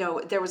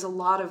 there was a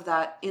lot of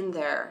that in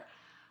there.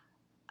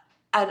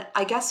 And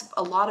I guess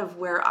a lot of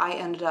where I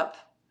ended up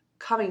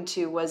coming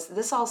to was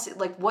this all,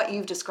 like what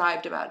you've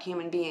described about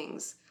human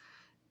beings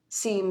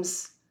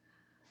seems,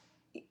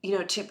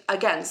 to,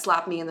 again,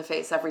 slap me in the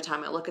face every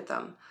time I look at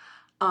them.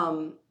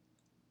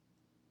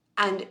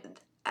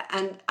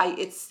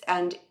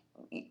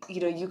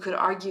 You could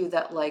argue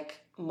that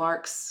like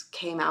Marx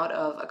came out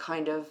of a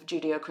kind of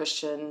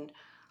Judeo-Christian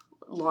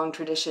long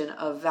tradition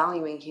of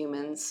valuing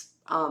humans,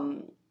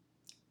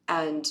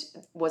 and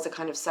was a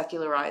kind of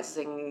secularized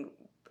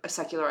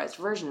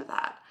version of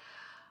that.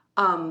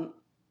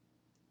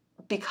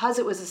 Because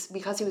he was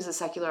a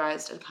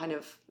secularized and kind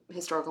of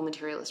historical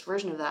materialist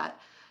version of that,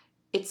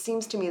 it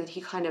seems to me that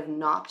he kind of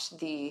knocked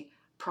the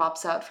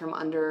props out from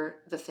under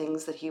the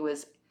things that he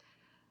was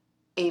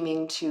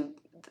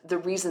the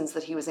reasons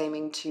that he was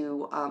aiming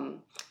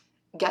to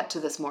get to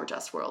this more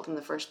just world in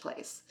the first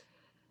place.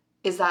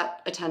 Is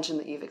that a tension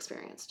that you've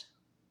experienced?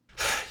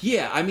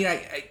 Yeah, I mean,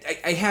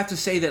 I have to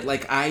say that,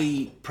 like,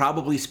 I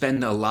probably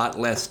spend a lot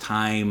less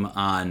time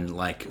on,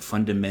 like,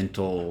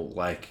 fundamental,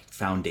 like,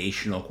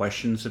 foundational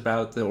questions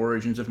about the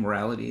origins of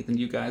morality than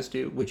you guys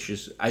do, which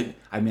is, I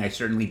mean, I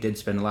certainly did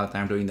spend a lot of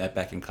time doing that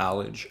back in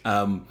college.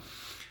 I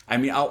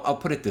mean, I'll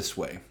put it this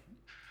way.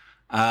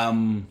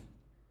 I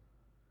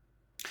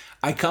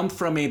come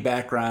from a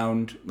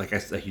background, like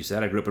you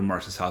said, I grew up in a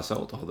Marxist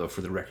household, although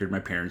for the record, my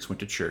parents went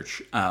to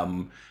church.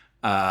 I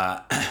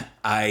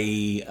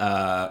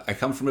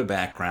come from a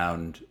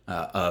background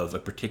of a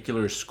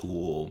particular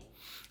school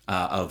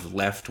of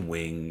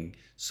left-wing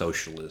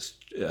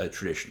socialist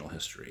traditional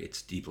history.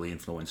 It's deeply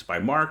influenced by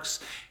Marx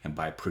and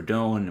by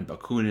Proudhon and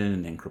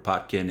Bakunin and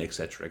Kropotkin, et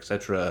cetera, et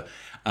cetera.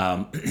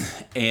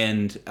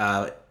 And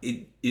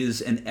it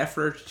is an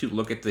effort to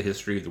look at the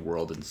history of the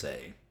world and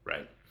say,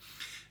 right,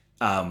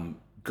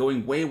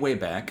 going way, way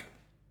back,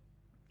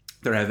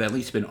 there have at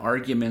least been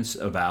arguments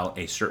about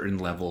a certain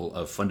level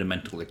of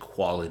fundamental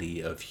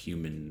equality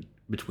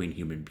between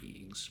human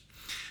beings.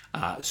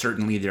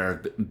 Certainly,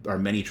 there are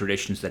many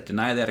traditions that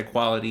deny that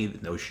equality.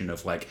 The notion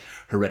of like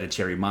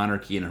hereditary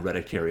monarchy and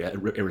hereditary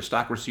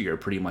aristocracy are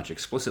pretty much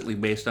explicitly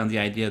based on the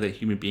idea that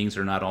human beings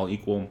are not all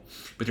equal.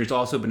 But there's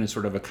also been a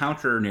sort of a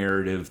counter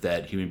narrative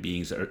that human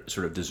beings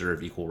sort of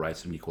deserve equal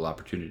rights and equal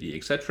opportunity,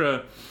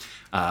 etc.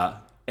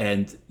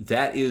 And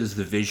that is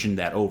the vision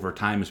that over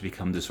time has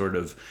become the sort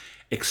of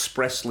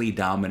expressly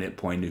dominant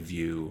point of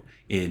view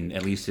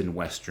at least in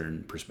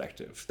Western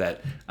perspective,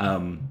 that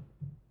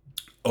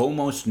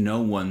almost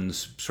no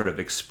one's sort of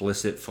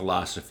explicit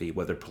philosophy,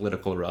 whether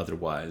political or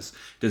otherwise,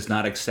 does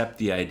not accept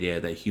the idea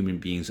that human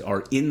beings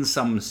are in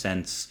some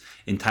sense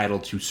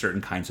entitled to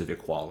certain kinds of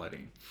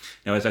equality.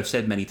 Now, as I've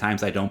said many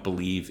times, I don't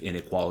believe in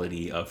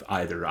equality of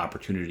either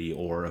opportunity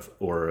or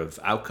of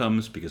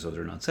outcomes, because those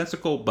are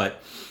nonsensical,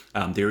 but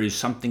there is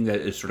something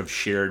that is sort of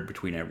shared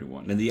between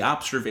everyone. And the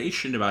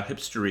observation about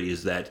history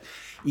is that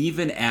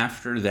even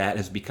after that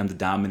has become the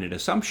dominant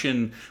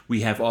assumption,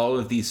 we have all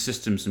of these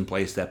systems in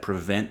place that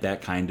prevent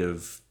that kind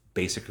of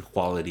basic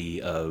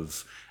equality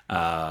of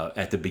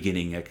at the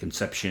beginning, at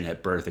conception,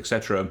 at birth,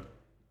 etc.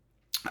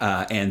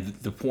 And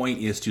the point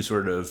is to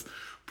sort of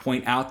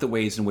point out the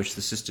ways in which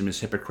the system is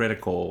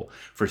hypocritical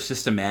for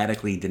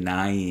systematically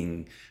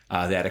denying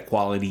that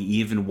equality,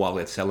 even while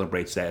it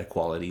celebrates that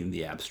equality in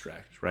the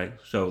abstract, right?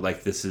 So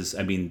like this is,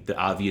 I mean,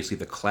 obviously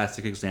the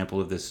classic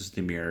example of this is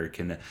the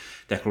American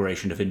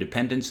Declaration of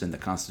Independence and the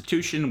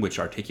Constitution, which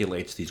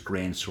articulates these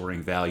grand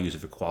soaring values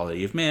of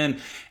equality of man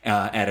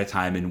at a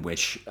time in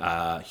which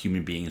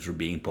human beings were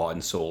being bought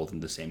and sold in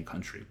the same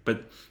country.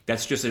 But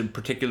that's just a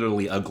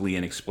particularly ugly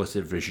and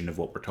explicit vision of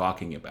what we're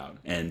talking about.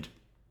 And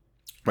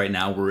right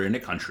now we're in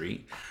a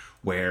country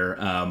where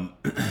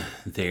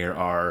there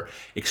are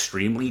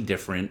extremely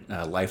different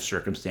life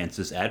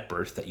circumstances at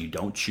birth that you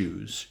don't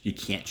choose. You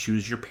can't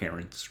choose your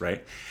parents,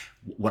 right?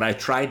 What I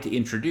tried to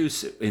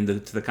introduce to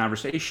the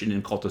conversation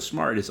in Cult of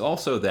Smart is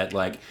also that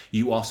like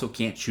you also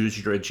can't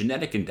choose your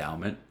genetic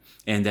endowment,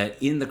 and that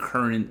in the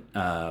current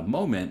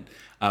moment,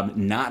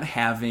 not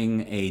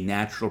having a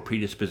natural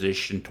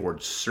predisposition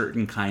towards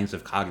certain kinds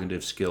of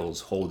cognitive skills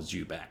holds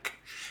you back.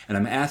 And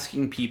I'm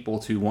asking people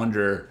to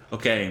wonder,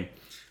 okay,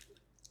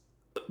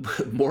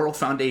 moral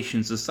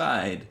foundations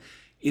aside,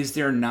 is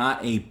there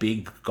not a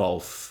big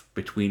gulf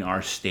between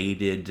our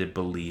stated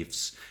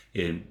beliefs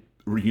in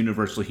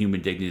universal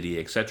human dignity,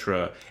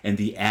 etc., and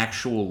the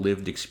actual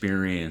lived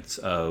experience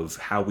of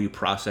how we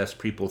process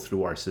people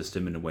through our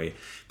system in a way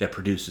that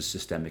produces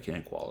systemic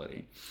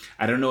inequality?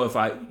 I don't know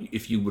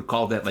if you would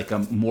call that like a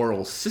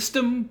moral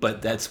system,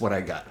 but that's what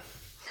I got.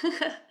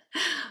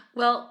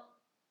 Well,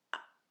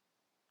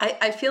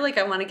 I feel like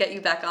I want to get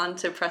you back on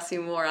to press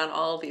you more on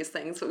all of these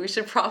things, but we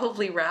should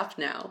probably wrap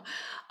now.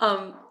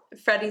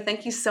 Freddie,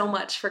 thank you so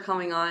much for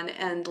coming on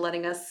and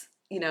letting us,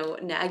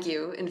 nag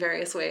you in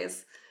various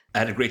ways. I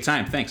had a great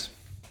time. Thanks.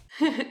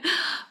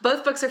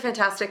 Both books are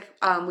fantastic.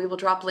 We will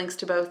drop links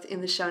to both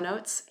in the show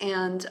notes.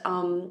 And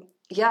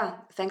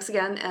thanks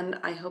again. And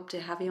I hope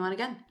to have you on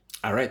again.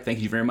 All right.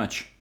 Thank you very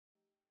much.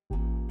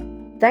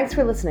 Thanks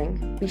for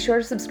listening. Be sure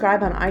to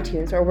subscribe on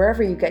iTunes or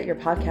wherever you get your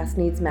podcast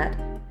needs met,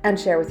 and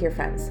share with your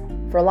friends.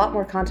 For a lot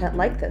more content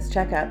like this,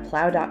 check out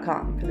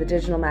plow.com for the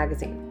digital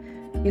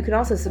magazine. You can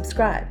also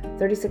subscribe.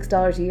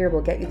 $36 a year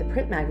will get you the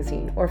print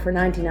magazine, or for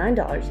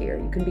 $99 a year,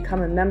 you can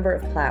become a member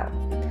of Plow.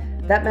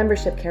 That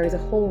membership carries a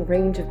whole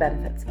range of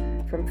benefits,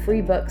 from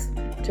free books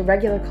to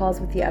regular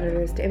calls with the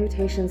editors to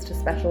invitations to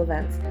special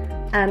events,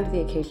 and the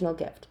occasional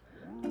gift.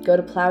 Go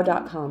to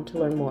plow.com to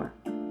learn more.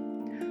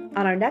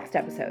 On our next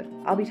episode,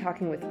 I'll be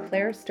talking with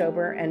Claire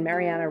Stober and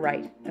Mariana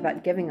Wright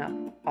about giving up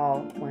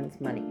all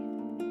one's money.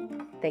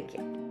 Thank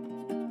you.